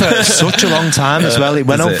went on for such a long time as well. It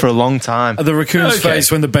went on for a long time. The raccoon's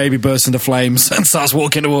face when the baby bursts into flames and starts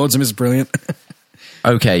walking towards him is brilliant.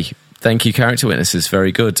 Okay, thank you, character witnesses.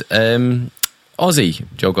 Very good. Ozzy,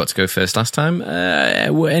 Joel got to go first last time.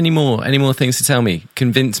 Any more things to tell me?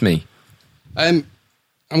 Convince me. I'm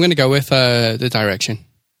going to go with the direction.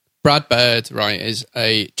 Brad Bird, right, is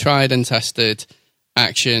a tried and tested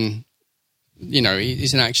action.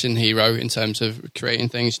 He's an action hero in terms of creating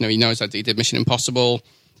things. He knows that he did Mission Impossible.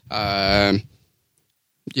 He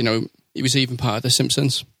was even part of The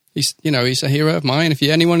Simpsons. He's a hero of mine. If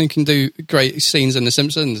anyone who can do great scenes in The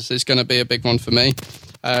Simpsons, it's going to be a big one for me.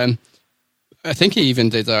 I think he even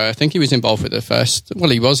did. I think he was involved with the first.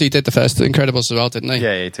 Well, he was. He did the first Incredibles as well, didn't he?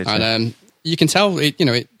 Yeah, he did. And you can tell.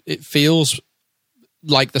 It feels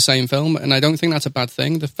like the same film, and I don't think that's a bad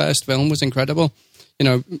thing. The first film was incredible.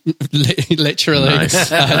 Literally, nice.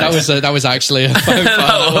 That was actually a phone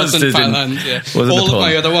file. That wasn't Thailand. Yeah. All of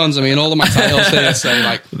my other ones. all of my titles here say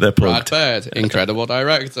like Brad Bird, incredible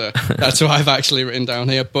director. That's what I've actually written down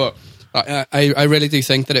here. But I really do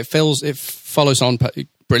think that it follows on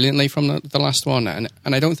brilliantly from the last one, and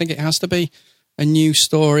I don't think it has to be a new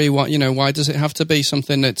story. Why does it have to be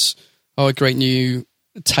something that's a great new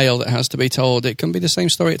tale that has to be told? It can be the same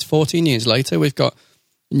story. It's 14 years later. We've got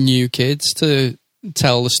new kids to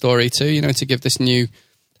tell the story to, to give this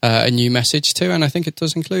a new message to, and I think it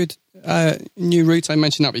does include new routes. I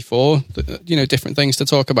mentioned that before, different things to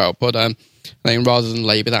talk about, but I think rather than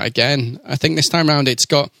labour that again, I think this time around it's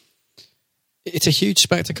a huge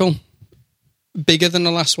spectacle, bigger than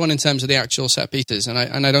the last one in terms of the actual set pieces, and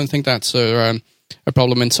I don't think that's a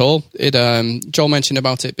problem at all. Joel mentioned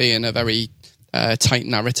about it being a very tight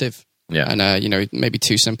narrative, and maybe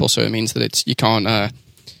too simple, so it means that you can't.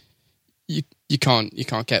 You can't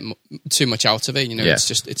get too much out of it.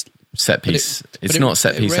 It's set piece. It's not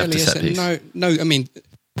set piece after set piece. No. I mean,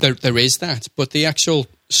 there is that, but the actual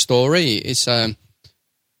story is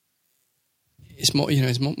it's more.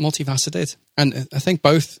 It's multifaceted, and I think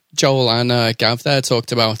both Joel and Gav there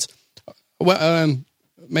talked about.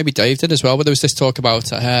 Maybe Dave did as well, but there was this talk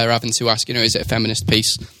about her having to ask, is it a feminist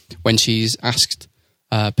piece when she's asked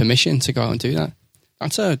permission to go out and do that?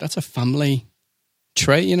 That's a family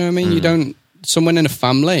trait. You know what I mean? You don't. Someone in a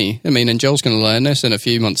family, and Joel's going to learn this in a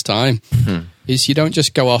few months' time, is you don't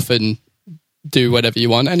just go off and do whatever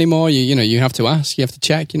you want anymore. You have to ask, you have to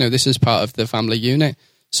check, this is part of the family unit.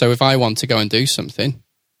 So if I want to go and do something,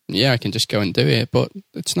 I can just go and do it, but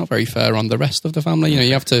it's not very fair on the rest of the family.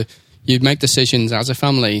 You make decisions as a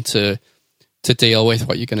family to deal with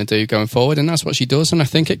what you're going to do going forward, and that's what she does, and I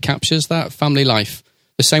think it captures that family life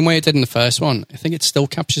the same way it did in the first one. I think it still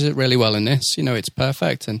captures it really well in this. It's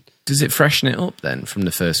perfect. And does it freshen it up then from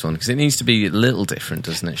the first one? Because it needs to be a little different,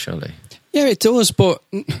 doesn't it, surely? Yeah, it does, but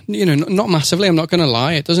not massively. I'm not going to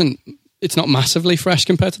lie. It's not massively fresh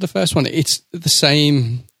compared to the first one. It's the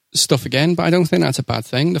same stuff again, but I don't think that's a bad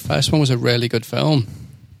thing. The first one was a really good film.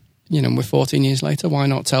 We're 14 years later. Why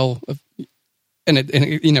not tell?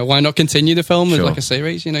 Why not continue the film as like a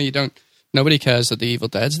series? You don't. Nobody cares that The Evil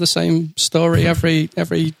Dead's the same story every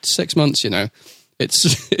 6 months,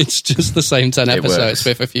 It's just the same 10 episodes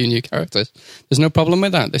with a few new characters. There's no problem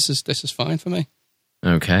with that. This is fine for me.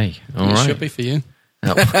 Okay. All right. It should be for you.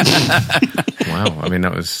 Oh. Wow.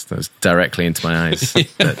 That was directly into my eyes.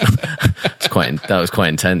 That was quite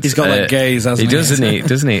intense. He's got that gaze, hasn't he?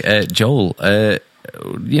 Doesn't he? Joel, where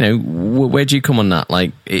do you come on that?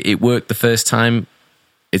 Like, it worked the first time.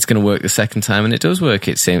 It's going to work the second time, and it does work.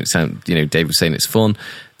 Dave was saying it's fun.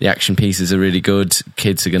 The action pieces are really good.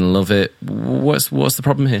 Kids are going to love it. What's the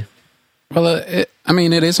problem here? Well, it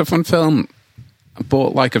is a fun film,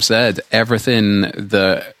 but like I've said, everything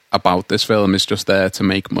about this film is just there to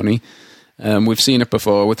make money. We've seen it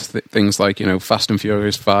before with things like Fast and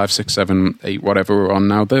Furious 5, 6, 7, 8, whatever we're on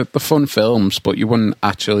now. They're fun films, but you wouldn't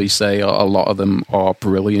actually say a lot of them are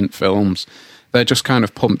brilliant films. They're just kind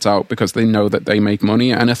of pumped out because they know that they make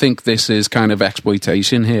money. And I think this is kind of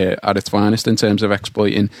exploitation here at its finest in terms of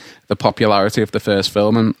exploiting the popularity of the first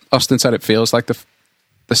film. And Austin said it feels like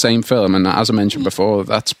the same film. And as I mentioned before,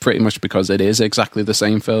 that's pretty much because it is exactly the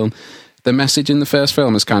same film. the message in the first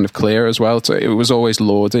film is kind of clear as well. So it was always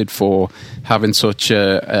lauded for having such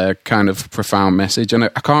a kind of profound message. And I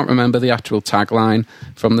can't remember the actual tagline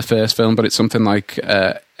from the first film, but it's something like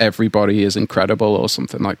 "Everybody is incredible" or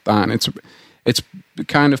something like that. And it's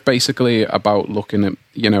kind of basically about looking at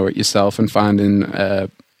at yourself and finding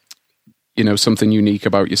something unique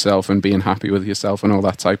about yourself and being happy with yourself and all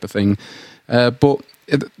that type of thing. But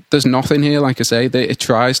there's nothing here, like I say. It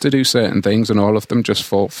tries to do certain things and all of them just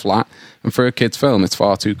fall flat. And for a kid's film, it's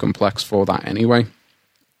far too complex for that anyway.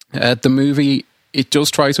 The movie, it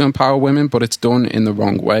does try to empower women, but it's done in the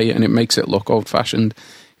wrong way and it makes it look old-fashioned.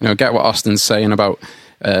 Get what Austin's saying about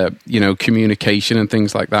communication and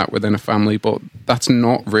things like that within a family, but that's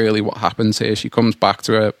not really what happens here. She comes back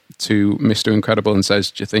to Mr. Incredible and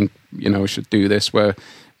says, "Do you think I should do this?" Where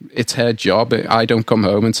it's her job. I don't come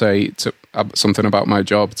home and say something about my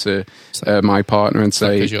job to my partner and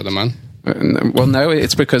say, "Because you're the man." Well, no,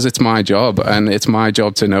 it's because it's my job and it's my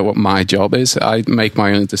job to know what my job is. I make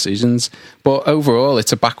my own decisions. But overall,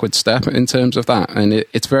 it's a backward step in terms of that. And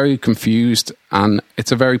it's very confused and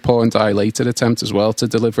it's a very poor and dilated attempt as well to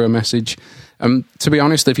deliver a message. To be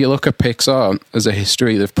honest, if you look at Pixar as a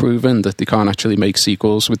history, they've proven that they can't actually make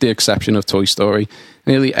sequels, with the exception of Toy Story.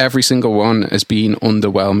 Nearly every single one has been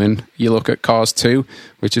underwhelming. You look at Cars 2,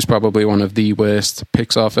 which is probably one of the worst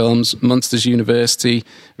Pixar films. Monsters University,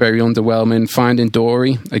 very underwhelming. Finding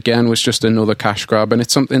Dory, again, was just another cash grab. And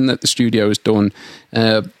it's something that the studio has done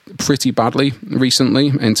pretty badly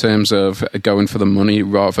recently in terms of going for the money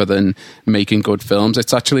rather than making good films.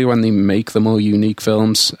 It's actually when they make the more unique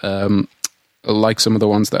films, like some of the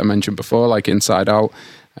ones that I mentioned before, like Inside Out,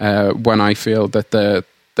 when I feel that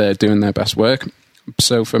they're doing their best work.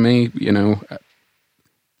 So for me,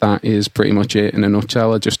 that is pretty much it in a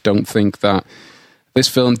nutshell. I just don't think that this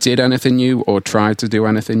film did anything new or tried to do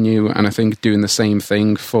anything new, and I think doing the same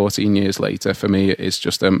thing 14 years later, for me, is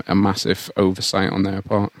just a massive oversight on their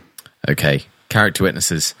part. Okay, character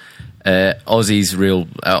witnesses.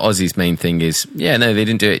 Ozzy's main thing is, they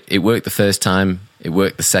didn't do it. It worked the first time. It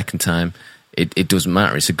worked the second time. It doesn't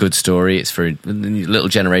matter. It's a good story. It's for a little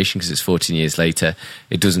generation because it's 14 years later.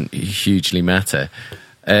 It doesn't hugely matter.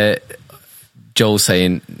 Joel's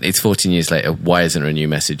saying it's 14 years later. Why isn't there a new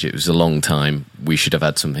message? It was a long time. We should have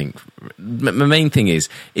had something. My main thing is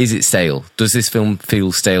it stale? Does this film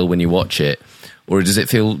feel stale when you watch it? Or does it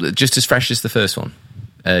feel just as fresh as the first one?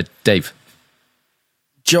 Dave?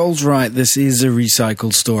 Joel's right, this is a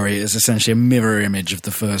recycled story. It's essentially a mirror image of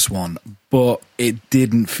the first one, but it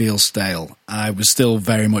didn't feel stale. I was still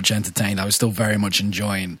very much entertained. I was still very much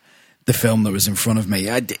enjoying the film that was in front of me.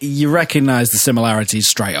 You recognise the similarities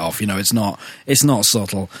straight off. It's not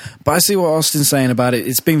subtle. But I see what Austin's saying about it.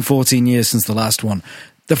 It's been 14 years since the last one.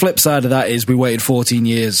 The flip side of that is we waited 14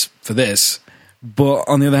 years for this. But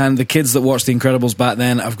on the other hand, the kids that watched The Incredibles back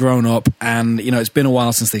then have grown up and, it's been a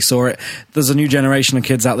while since they saw it. There's a new generation of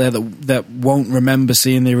kids out there that won't remember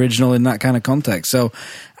seeing the original in that kind of context. So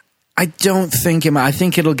I don't think I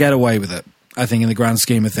think it'll get away with it, I think, in the grand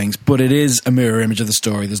scheme of things. But it is a mirror image of the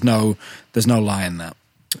story. There's no lie in that.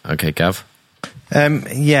 Okay, Gav?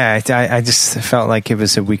 I just felt like it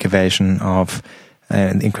was a weaker version of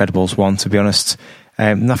Incredibles 1, to be honest.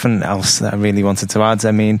 Nothing else that I really wanted to add.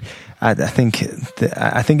 I mean, I think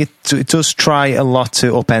it does try a lot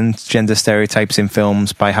to upend gender stereotypes in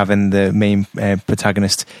films by having the main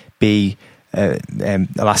protagonist be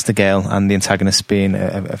Elastigirl and the antagonist being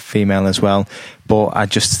a female as well. But I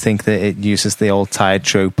just think that it uses the old tired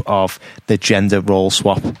trope of the gender role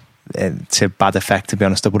swap to bad effect, to be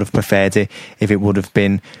honest. I would have preferred it if it would have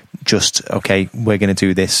been just, okay, we're going to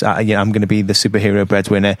do this. I'm going to be the superhero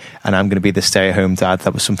breadwinner and I'm going to be the stay-at-home dad.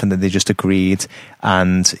 That was something that they just agreed.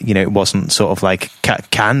 And, it wasn't sort of like,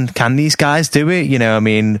 can these guys do it?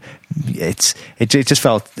 It just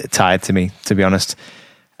felt tired to me, to be honest.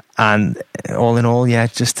 And all in all,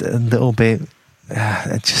 just a little bit,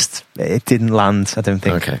 it didn't land, I don't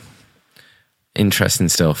think. Okay. Interesting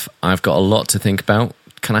stuff. I've got a lot to think about.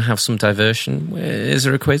 Can I have some diversion? Is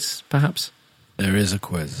there a quiz, perhaps? There is a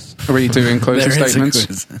quiz. Are we doing closing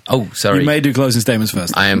statements? Oh, sorry. You may do closing statements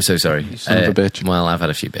first. I am so sorry. Son of a bitch. Well, I've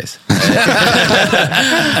had a few beers.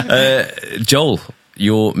 Joel,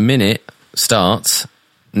 your minute starts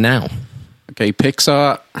now. Okay,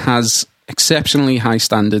 Pixar has exceptionally high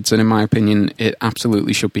standards, and in my opinion, it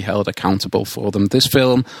absolutely should be held accountable for them. This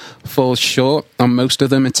film falls short on most of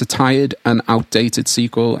them. It's a tired and outdated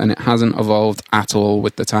sequel, and it hasn't evolved at all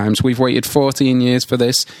with the times. We've waited 14 years for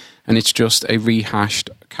this, and it's just a rehashed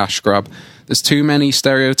cash grab. There's too many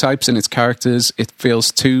stereotypes in its characters. It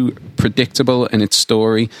feels too predictable in its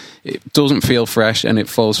story. It doesn't feel fresh, and it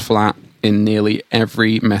falls flat in nearly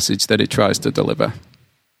every message that it tries to deliver.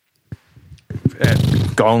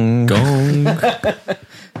 Gong.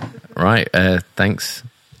 Right, thanks.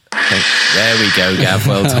 There we go, Gav.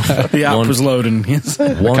 Well done. The app was loading. Yes.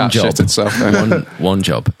 One Cat job. shit itself then. One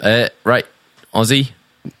job. Right, Ozzy,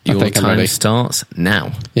 your think I'm time ready. starts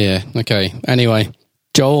now. Yeah. Okay. Anyway,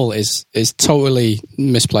 Joel is totally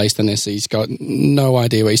misplaced in this. He's got no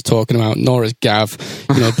idea what he's talking about, nor is Gav.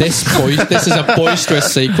 You know, this is a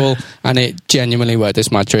boisterous sequel, and it genuinely worked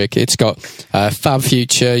this magic. It's got Fab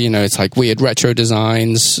Future. You know, it's like weird retro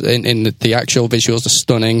designs. In the actual visuals are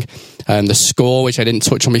stunning. The score, which I didn't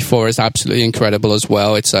touch on before, is absolutely incredible as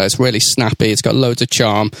well. It's really snappy. It's got loads of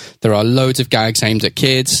charm. There are loads of gags aimed at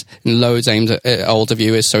kids and loads aimed at older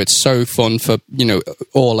viewers. So it's so fun for, you know,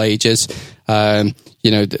 all ages. You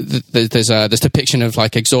know, there's depiction of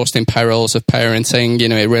like exhausting perils of parenting. You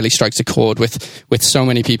know, it really strikes a chord with so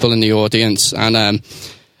many people in the audience, and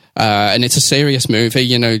it's a serious movie.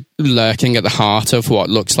 You know, lurking at the heart of what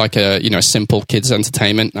looks like a simple kids'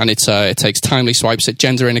 entertainment, and it takes timely swipes at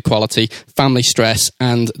gender inequality, family stress,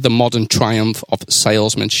 and the modern triumph of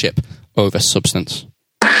salesmanship over substance.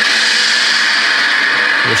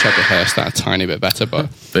 I wish I'd rehearsed that a tiny bit better, but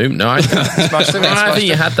Boom. No, I think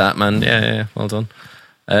you had that, man. Yeah. Well done.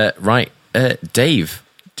 Right, Dave,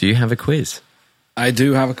 do you have a quiz? I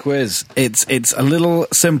do have a quiz. It's a little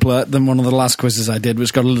simpler than one of the last quizzes I did,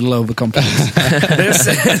 which got a little overcomplicated.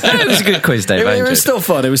 It was a good quiz, Dave. It was still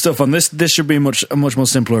fun. It was still fun. This should be a much more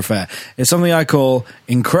simpler affair. It's something I call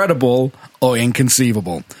incredible or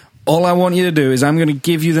inconceivable. All I want you to do is I'm going to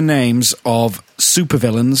give you the names of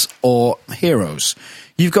supervillains or heroes.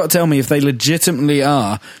 You've got to tell me if they legitimately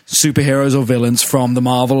are superheroes or villains from the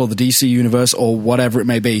Marvel or the DC universe or whatever it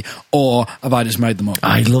may be, or have I just made them up?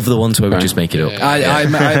 I love the ones where we just make it up.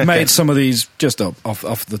 I made some of these just off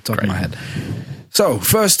the top of my head. So,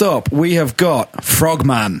 first up, we have got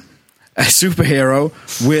Frogman, a superhero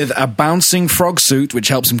with a bouncing frog suit which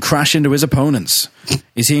helps him crash into his opponents.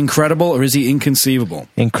 Is he incredible or is he inconceivable?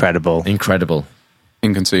 Incredible. Inconceivable.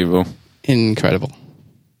 incredible.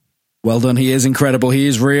 Well done. He is incredible. He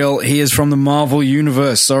is real. He is from the Marvel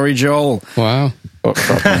Universe. Sorry, Joel. Wow. The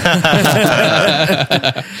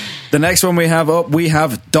next one we have up, we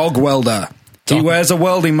have Dog Welder. He wears a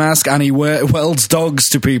welding mask and he welds dogs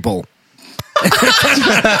to people.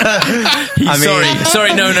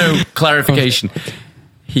 Sorry, no, clarification.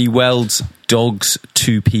 He welds dogs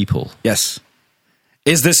to people. Yes.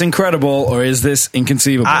 Is this incredible or is this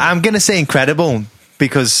inconceivable? I'm going to say incredible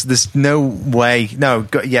because there's no way.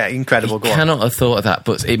 Incredible. I cannot have thought of that,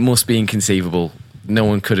 but it must be inconceivable. No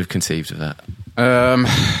one could have conceived of that.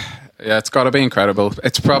 Yeah, it's got to be incredible.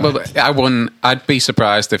 It's probably I'd be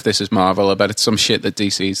surprised if this is Marvel. I bet it's some shit that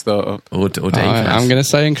DC's thought up. Or Dave. I'm going to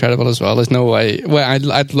say incredible as well. There's no way. Well,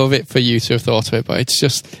 I'd love it for you to have thought of it, but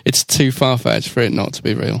it's too far fetched for it not to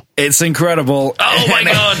be real. It's incredible. Oh my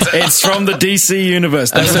God! It's from the DC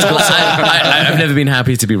universe. I've never been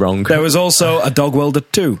happy to be wrong. There was also a Dog Welder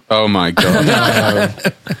 2. Oh my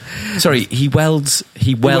God! Sorry, he welds.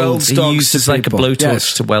 He dogs uses to like a people. blowtorch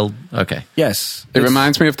Yes. to weld. Okay. Yes. It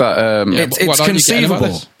reminds me of that. It's What aren't you getting about conceivable.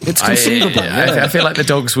 this? It's conceivable. I feel like the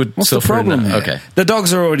dogs would What's the suffer in problem that. here? Okay. The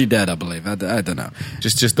dogs are already dead, I believe. I don't know.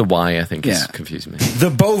 Just the why, I think, is Yeah. confusing me. The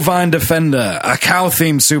Bovine Defender, a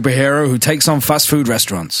cow-themed superhero who takes on fast food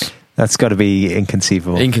restaurants. That's got to be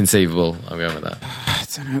inconceivable. Inconceivable. I'm going with that. I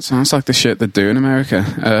don't know, it sounds like the shit they do in America.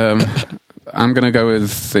 I'm going to go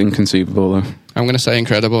with inconceivable though. I'm going to say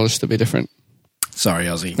incredible just to be different. Sorry,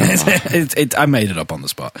 Ozzy. I made it up on the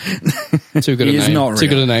spot. Too good a He is name. not Too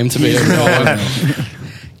real. good a name to be.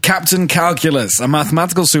 Captain Calculus, a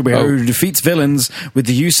mathematical superhero who defeats villains with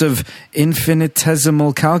the use of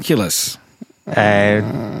infinitesimal calculus.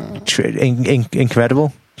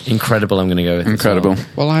 Incredible. Incredible, I'm going to go with. Incredible.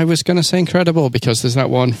 Well, I was going to say incredible because there's that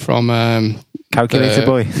one from Calculator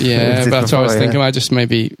Boy. Yeah, Did but that's what I was before, thinking.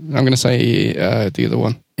 I'm going to say the other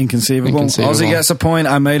one. Inconceivable. Inconceivable. Ozzy gets a point.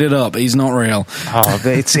 I made it up. He's not real. Oh,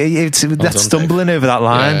 it's done, that's stumbling over that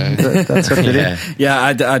line. Yeah. That's what they Yeah. did. Yeah,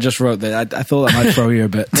 I just wrote that. I thought that might throw you a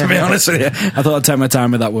bit, to be honest with you. I thought I'd take my time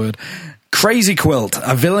with that word. Crazy Quilt,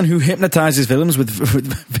 a villain who hypnotizes villains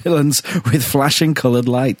with flashing coloured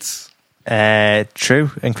lights. True.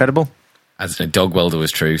 Incredible. As a Dog Welder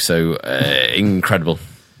was true, so incredible.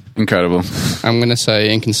 Incredible. I'm going to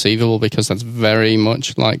say inconceivable because that's very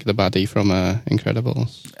much like the baddie from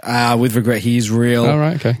Incredibles. With regret, he's real. Oh,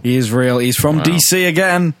 right, okay. He is real. He's from DC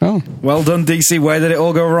again. Oh. Well done, DC. Where did it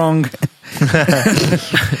all go wrong?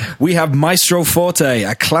 We have Maestro Forte,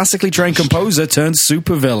 a classically trained composer turned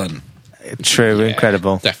supervillain. True.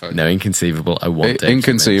 Incredible. Definitely. No, inconceivable. I want Dave to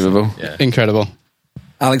Inconceivable. make it. Yeah. Incredible.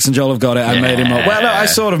 Alex and Joel have got it. I made him up. Well, no, I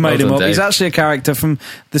sort of made him up. Dave. He's actually a character from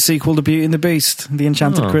the sequel to Beauty and the Beast, The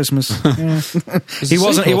Enchanted Christmas. Yeah. He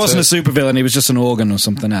wasn't a supervillain. He was just an organ or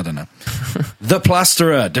something. I don't know. The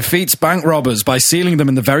Plasterer defeats bank robbers by sealing them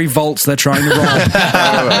in the very vaults they're trying to rob.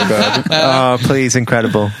 Oh my God. Oh, please,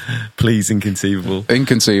 incredible. Please, inconceivable.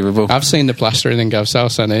 Inconceivable. I've seen The Plasterer in Gav's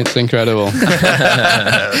house, and it's incredible.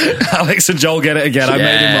 Alex and Joel get it again. I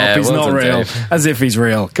made him up. He's well not done, real. Dave. As if he's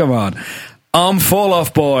real. Come on. Arm Fall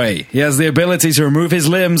Off Boy. He has the ability to remove his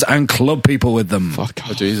limbs and club people with them. Fuck.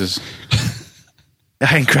 Oh, Jesus.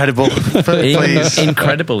 Incredible. Please.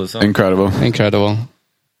 Incredible as well. Incredible.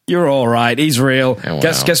 You're all right. He's real. Oh, wow.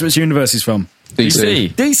 Guess which universe he's from? DC.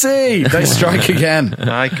 DC. They strike again.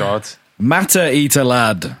 My God. Matter Eater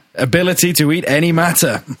Lad. Ability to eat any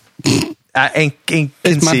matter. Is matter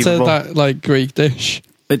Inconceivable. that like Greek dish?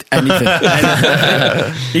 But anything.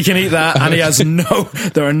 He can eat that, and he has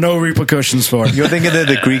there are no repercussions for it. You're thinking of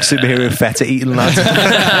the Greek superhero feta eating lad.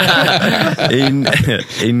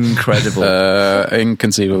 Incredible.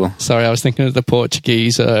 Inconceivable. Sorry, I was thinking of the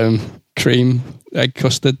Portuguese cream egg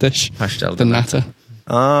custard dish. Pastel The de natter.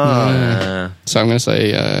 Oh. So I'm going to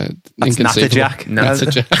say That's inconceivable. Natterjack.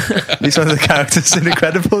 Natterjack. He's one of the characters in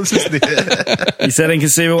Incredibles, isn't he? He said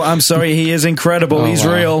inconceivable. I'm sorry, he is incredible. Oh, He's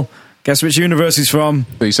wow. real. Guess which universe he's from?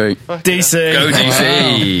 DC. DC. Go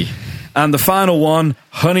DC. And the final one,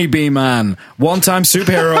 Honeybee Man, one-time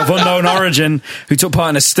superhero of unknown origin who took part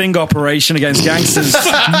in a sting operation against gangsters,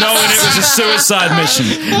 knowing it was a suicide mission.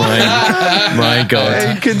 My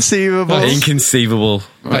God. Inconceivable. Inconceivable.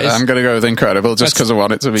 That is- I'm going to go with incredible just because I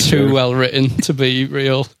want it to be Too true. well written to be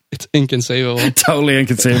real. It's inconceivable. Totally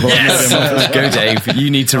inconceivable. Go, Dave. You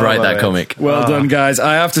need to write that comic. Well done, guys.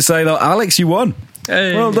 I have to say, though, Alex, you won.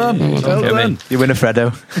 Hey. Well done. Well Come done. in. You win a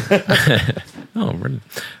Freddo. Oh, brilliant.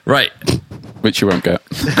 Right. Which you won't get.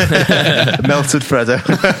 Melted Freddo.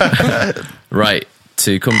 Right.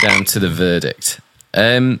 To come down to the verdict.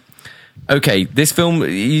 Okay, this film,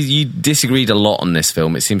 you disagreed a lot on this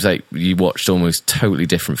film. It seems like you watched almost totally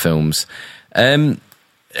different films.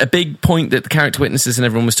 A big point that the character witnesses and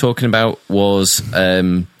everyone was talking about was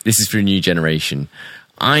this is for a new generation.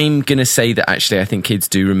 I'm going to say that actually I think kids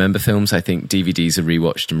do remember films. I think DVDs are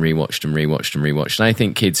rewatched and rewatched and rewatched and rewatched. And I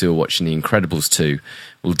think kids who are watching The Incredibles 2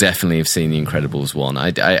 will definitely have seen The Incredibles 1.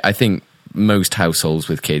 I think most households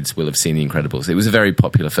with kids will have seen The Incredibles. It was a very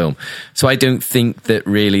popular film. So I don't think that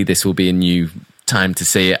really this will be a new time to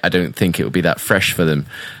see it. I don't think it will be that fresh for them.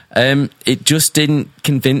 It just didn't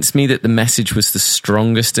convince me that the message was the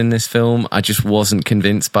strongest in this film. I just wasn't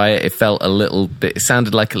convinced by it. It felt a little bit, it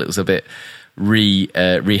sounded like a little bit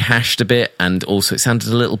rehashed a bit, and also it sounded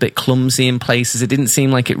a little bit clumsy in places. It didn't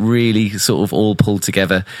seem like it really sort of all pulled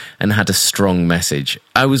together and had a strong message.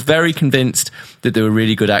 I was very convinced that there were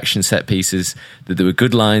really good action set pieces, that there were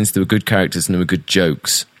good lines, there were good characters, and there were good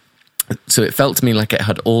jokes. So it felt to me like it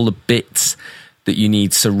had all the bits that you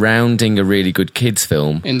need surrounding a really good kids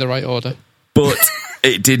film, In the right order. but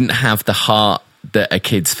it didn't have the heart that a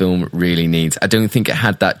kids film really needs. I don't think it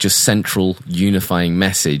had that just central unifying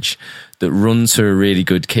message that runs through a really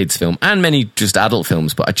good kids film and many just adult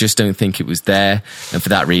films, but I just don't think it was there. And for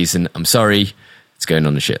that reason, I'm sorry, it's going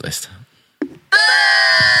on the shit list.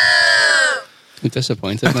 I'm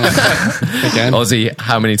disappointed now. Again. Ozzy,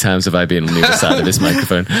 how many times have I been on the other side of this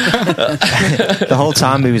microphone? The whole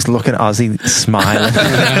time he was looking at Ozzy, smiling.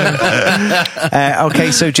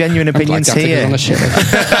 Okay, so genuine opinions Like here. on a shit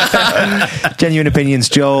list. Genuine opinions.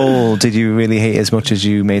 Joel, did you really hate it as much as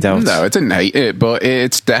you made out? No, I didn't hate it, but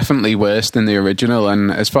it's definitely worse than the original. And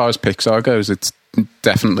as far as Pixar goes, it's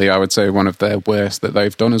definitely, I would say, one of their worst that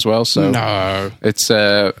they've done as well. So No. it's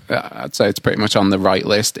I'd say it's pretty much on the right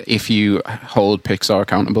list if you hold Pixar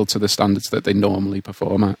accountable to the standards that they normally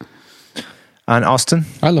perform at. And Austin?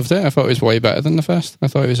 I loved it. I thought it was way better than the first. I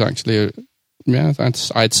thought it was actually,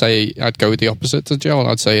 I'd say I'd go with the opposite to Joel.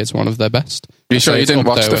 I'd say it's one of their best. Are you I'd sure say you it's didn't up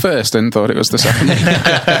watch there the with- first and thought it was the second?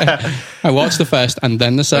 I watched the first and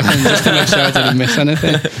then the second just to make sure I didn't miss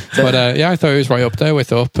anything. But I thought it was right up there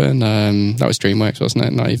with Up, and that was DreamWorks, wasn't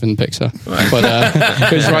it? Not even Pixar.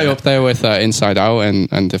 But it was right up there with Inside Out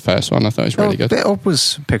and the first one. I thought it was really good. Bit Up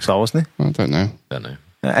was Pixar, wasn't it? I don't know. Don't know.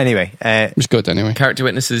 Anyway. It was good anyway. Character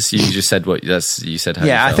witnesses, you just said what you said. How you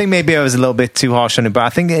Yeah, I felt. think maybe I was a little bit too harsh on it, but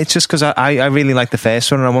I think it's just because I really liked the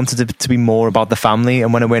first one and I wanted it to be more about the family.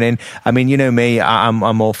 And when I went in, I mean, you know me,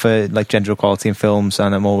 I'm all for like gender equality in films,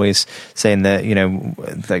 and I'm always saying that, you know,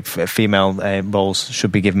 like female roles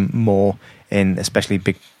should be given more in especially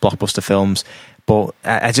big blockbuster films. But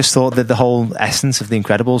I just thought that the whole essence of The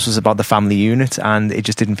Incredibles was about the family unit, and it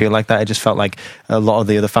just didn't feel like that. It just felt like a lot of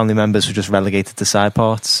the other family members were just relegated to side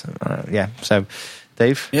parts. So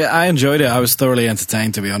Dave? Yeah, I enjoyed it. I was thoroughly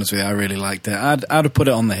entertained, to be honest with you. I really liked it. I'd have put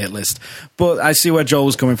it on the hit list. But I see where Joel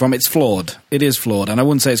was coming from. It's flawed. It is flawed. And I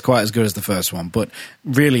wouldn't say it's quite as good as the first one, but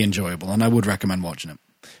really enjoyable. And I would recommend watching it.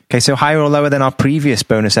 Okay, so higher or lower than our previous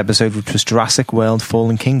bonus episode, which was Jurassic World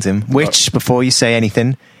Fallen Kingdom, which, before you say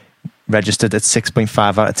anything, registered at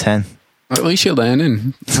 6.5 out of 10. At least you're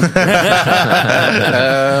learning. Definitely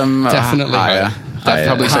higher. I'd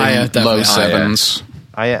probably say low higher. 7s.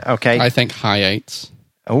 Okay. I think high 8s.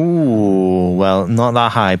 Oh, well, not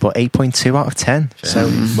that high, but 8.2 out of 10.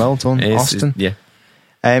 So, well done, Austin. Yeah.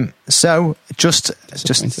 So, just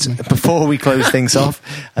before we close things off,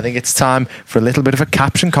 I think it's time for a little bit of a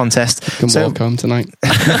caption contest. You can walk home tonight.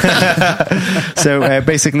 So,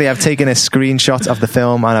 basically, I've taken a screenshot of the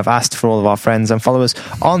film and I've asked for all of our friends and followers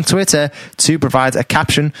on Twitter to provide a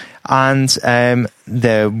caption, and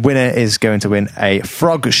the winner is going to win a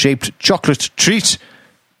frog-shaped chocolate treat,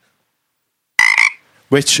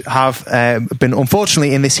 which have been,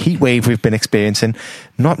 unfortunately, in this heat wave we've been experiencing,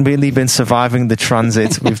 not really been surviving the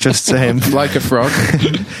transit. We've just... like a frog.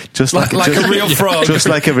 just like a real frog. Just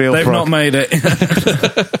like a real They've frog. They've not made it.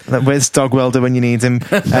 Where's Dog Welder when you need him?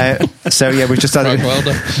 So, yeah, we've just had...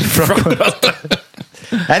 Frog welder.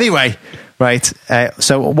 Anyway... Right,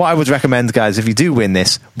 so what I would recommend, guys, if you do win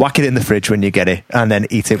this, whack it in the fridge when you get it and then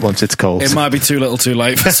eat it once it's cold. It might be too little too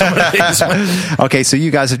late for some of these. Okay, so you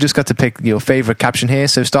guys have just got to pick your favourite caption here.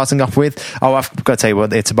 So starting off with, I've got to tell you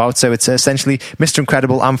what it's about. So it's essentially Mr.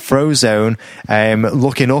 Incredible and Frozone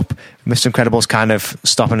looking up. Mr. Incredible's kind of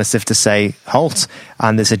stopping as if to say, halt,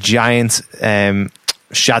 and there's a giant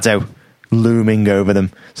shadow looming over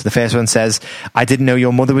them. So the first one says, I didn't know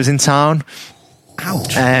your mother was in town.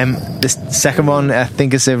 Ouch. This second one, I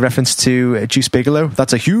think, is a reference to Juice Bigelow.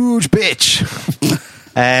 That's a huge bitch.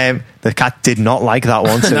 The cat did not like that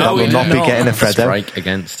one, so that will not be getting a Freddo. Strike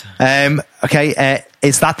against. Okay,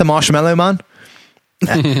 is that the Marshmallow Man?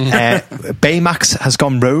 Baymax has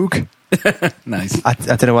gone rogue. Nice. I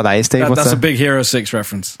don't know what that is, Dave. What's That's that? a big Hero 6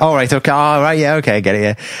 reference. Oh, right, okay. Oh, right, yeah, okay, I get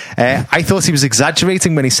it, yeah. I thought he was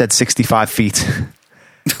exaggerating when he said 65 feet.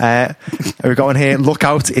 We've got one here. Look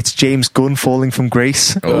out! It's James Gunn falling from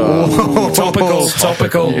grace. Topical.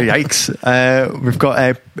 Yikes! We've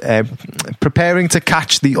got preparing to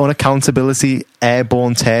catch the unaccountability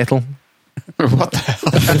airborne turtle. What the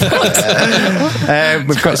hell?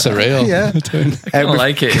 We've Quite surreal. Yeah, I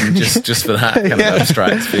like it just for that kind of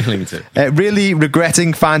abstract feeling to it. really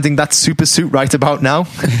regretting finding that super suit right about now.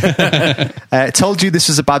 Told you this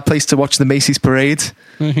was a bad place to watch the Macy's parade.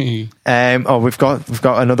 We've got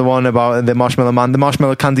another one about the Marshmallow Man. The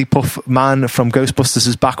Marshmallow Candy Puff Man from Ghostbusters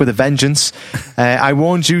is back with a vengeance. I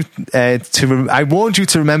warned you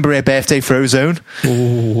to remember her birthday, Frozone.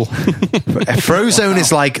 Frozone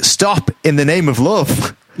is like stop in the name of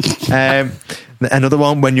love. Another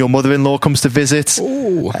one, when your mother-in-law comes to visit.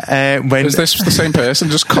 When is this the same person?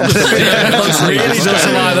 Just constantly. Really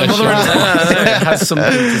doesn't like the mother-in-law. It has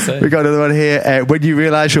something to say. We got another one here. When you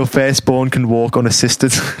realise your firstborn can walk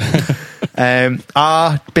unassisted.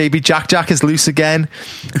 Baby Jack is loose again.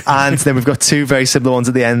 And then we've got two very similar ones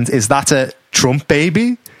at the end. Is that a Trump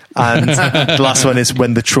baby? And the last one is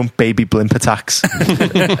when the Trump baby blimp attacks.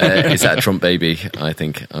 Is that a Trump baby? I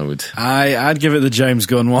think I would. I'd give it the James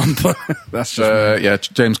Gunn one, but that's just yeah,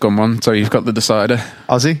 James Gunn one. So you've got the decider.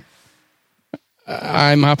 Ozzy?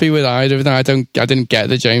 I'm happy with either of them. I didn't get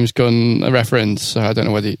the James Gunn reference, so I don't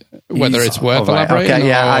know whether it's worth elaborating. Okay,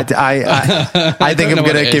 yeah, I think I'm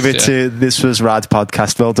going to give it to This Was Rad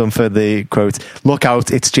podcast. Well done for the quote. Look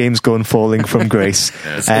out, it's James Gunn falling from grace.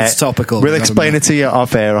 it's topical. We'll explain it to you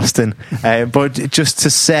off air, Austin. But just to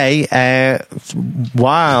say,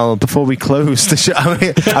 before we close the show,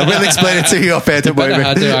 I will explain it to you off air. Don't worry.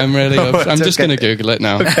 I do. I'm really. I'm just going to Google it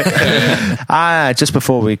now. Just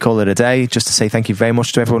before we call it a day, just to say thank you very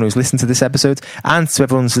much to everyone who's listened to this episode and to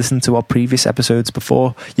everyone who's listened to our previous episodes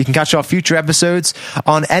before. You can catch our future episodes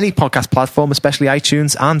on any podcast platform, especially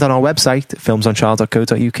iTunes, and on our website,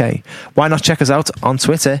 filmsontrial.co.uk. Why not check us out on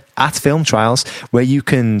Twitter @FilmTrials, where you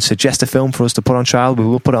can suggest a film for us to put on trial. We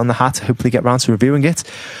will put it on the hat, hopefully get round to reviewing it.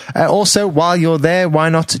 Also, while you're there, why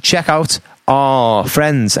not check out our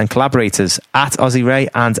friends and collaborators @Ozzy Ray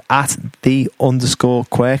and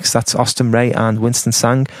 @the_Quirks. That's Austin Ray and Winston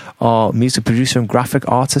Sang, our music producer and graphic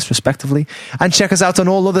artist, respectively. And check us out on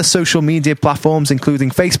all other social media platforms, including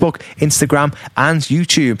Facebook, Instagram, and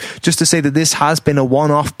YouTube. Just to say that this has been a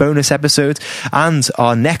one-off bonus episode, and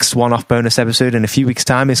our next one-off bonus episode in a few weeks'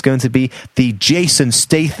 time is going to be the Jason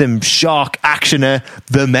Statham shark actioner,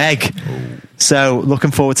 The Meg. So,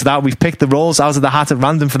 looking forward to that. We've picked the roles out of the hat at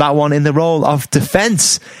random for that one. In the role of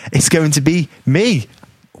defense, it's going to be me.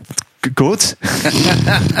 good.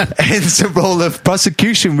 In the role of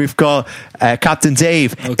prosecution, we've got Captain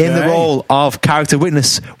Dave. Okay. In the role of character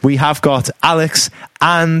witness, we have got Alex,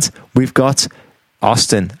 and we've got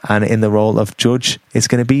Austin, and in the role of judge, it's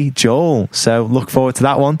going to be Joel. So look forward to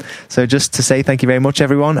that one. So just to say thank you very much,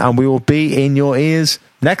 everyone, and we will be in your ears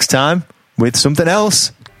next time with something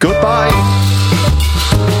else. Goodbye.